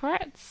 Is that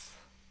correct?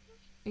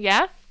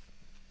 Yeah.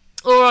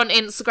 Or on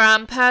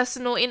Instagram,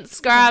 personal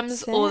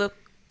Instagrams, or the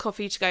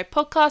Coffee to Go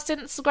podcast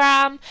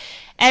Instagram.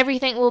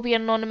 Everything will be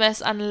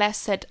anonymous unless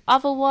said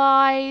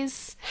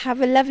otherwise.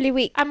 Have a lovely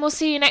week. And we'll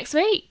see you next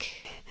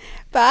week.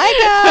 Bye,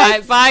 guys.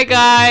 Right, bye,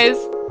 guys.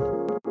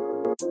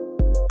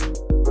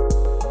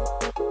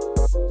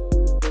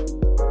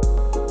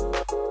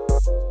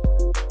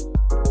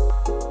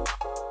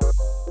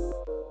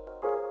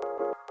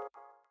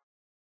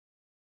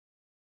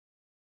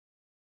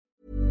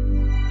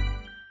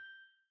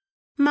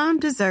 Mom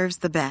deserves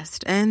the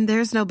best, and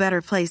there's no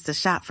better place to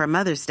shop for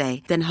Mother's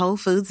Day than Whole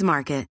Foods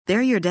Market.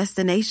 They're your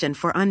destination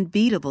for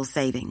unbeatable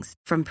savings,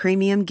 from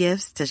premium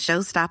gifts to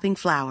show-stopping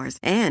flowers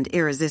and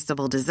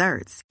irresistible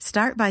desserts.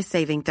 Start by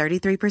saving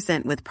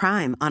 33% with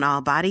Prime on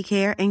all body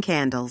care and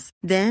candles.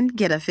 Then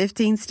get a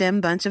 15-stem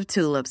bunch of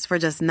tulips for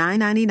just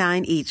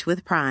 $9.99 each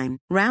with Prime.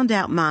 Round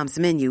out Mom's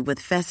menu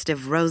with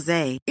festive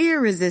rosé,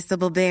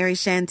 irresistible berry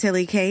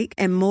chantilly cake,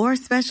 and more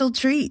special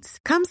treats.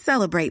 Come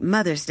celebrate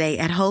Mother's Day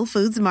at Whole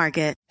Foods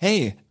Market.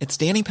 Hey, it's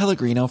Danny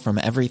Pellegrino from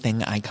Everything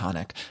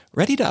Iconic.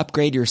 Ready to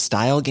upgrade your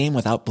style game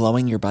without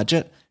blowing your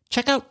budget?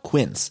 Check out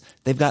Quince.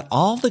 They've got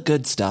all the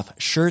good stuff,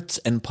 shirts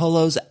and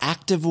polos,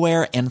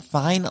 activewear, and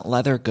fine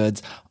leather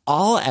goods,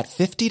 all at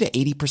 50 to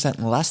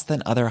 80% less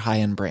than other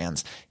high-end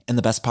brands. And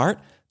the best part?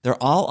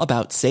 They're all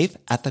about safe,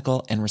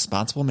 ethical, and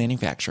responsible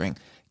manufacturing.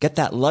 Get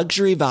that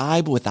luxury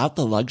vibe without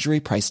the luxury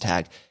price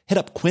tag. Hit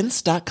up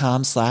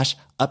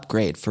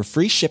quince.com/upgrade for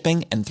free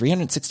shipping and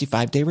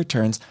 365-day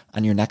returns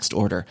on your next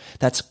order.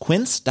 That's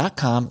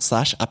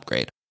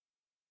quince.com/upgrade.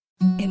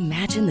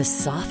 Imagine the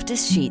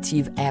softest sheets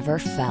you've ever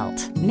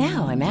felt.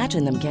 Now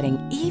imagine them getting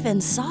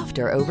even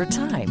softer over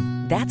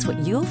time. That's what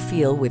you'll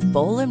feel with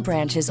Boll &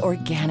 Branch's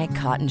organic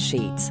cotton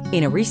sheets.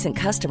 In a recent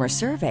customer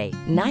survey,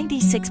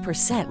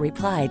 96%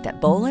 replied that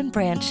Boll &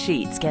 Branch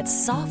sheets get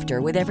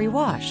softer with every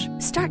wash.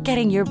 Start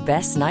getting your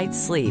best night's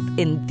sleep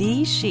in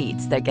these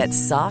sheets that get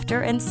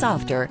softer and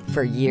softer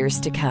for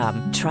years to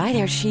come. Try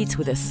their sheets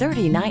with a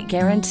 30-night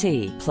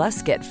guarantee.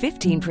 Plus, get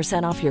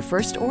 15% off your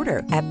first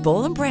order at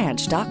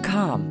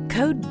bollandbranch.com.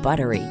 Code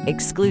BUTTERY.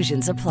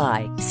 Exclusions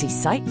apply. See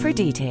site for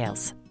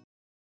details.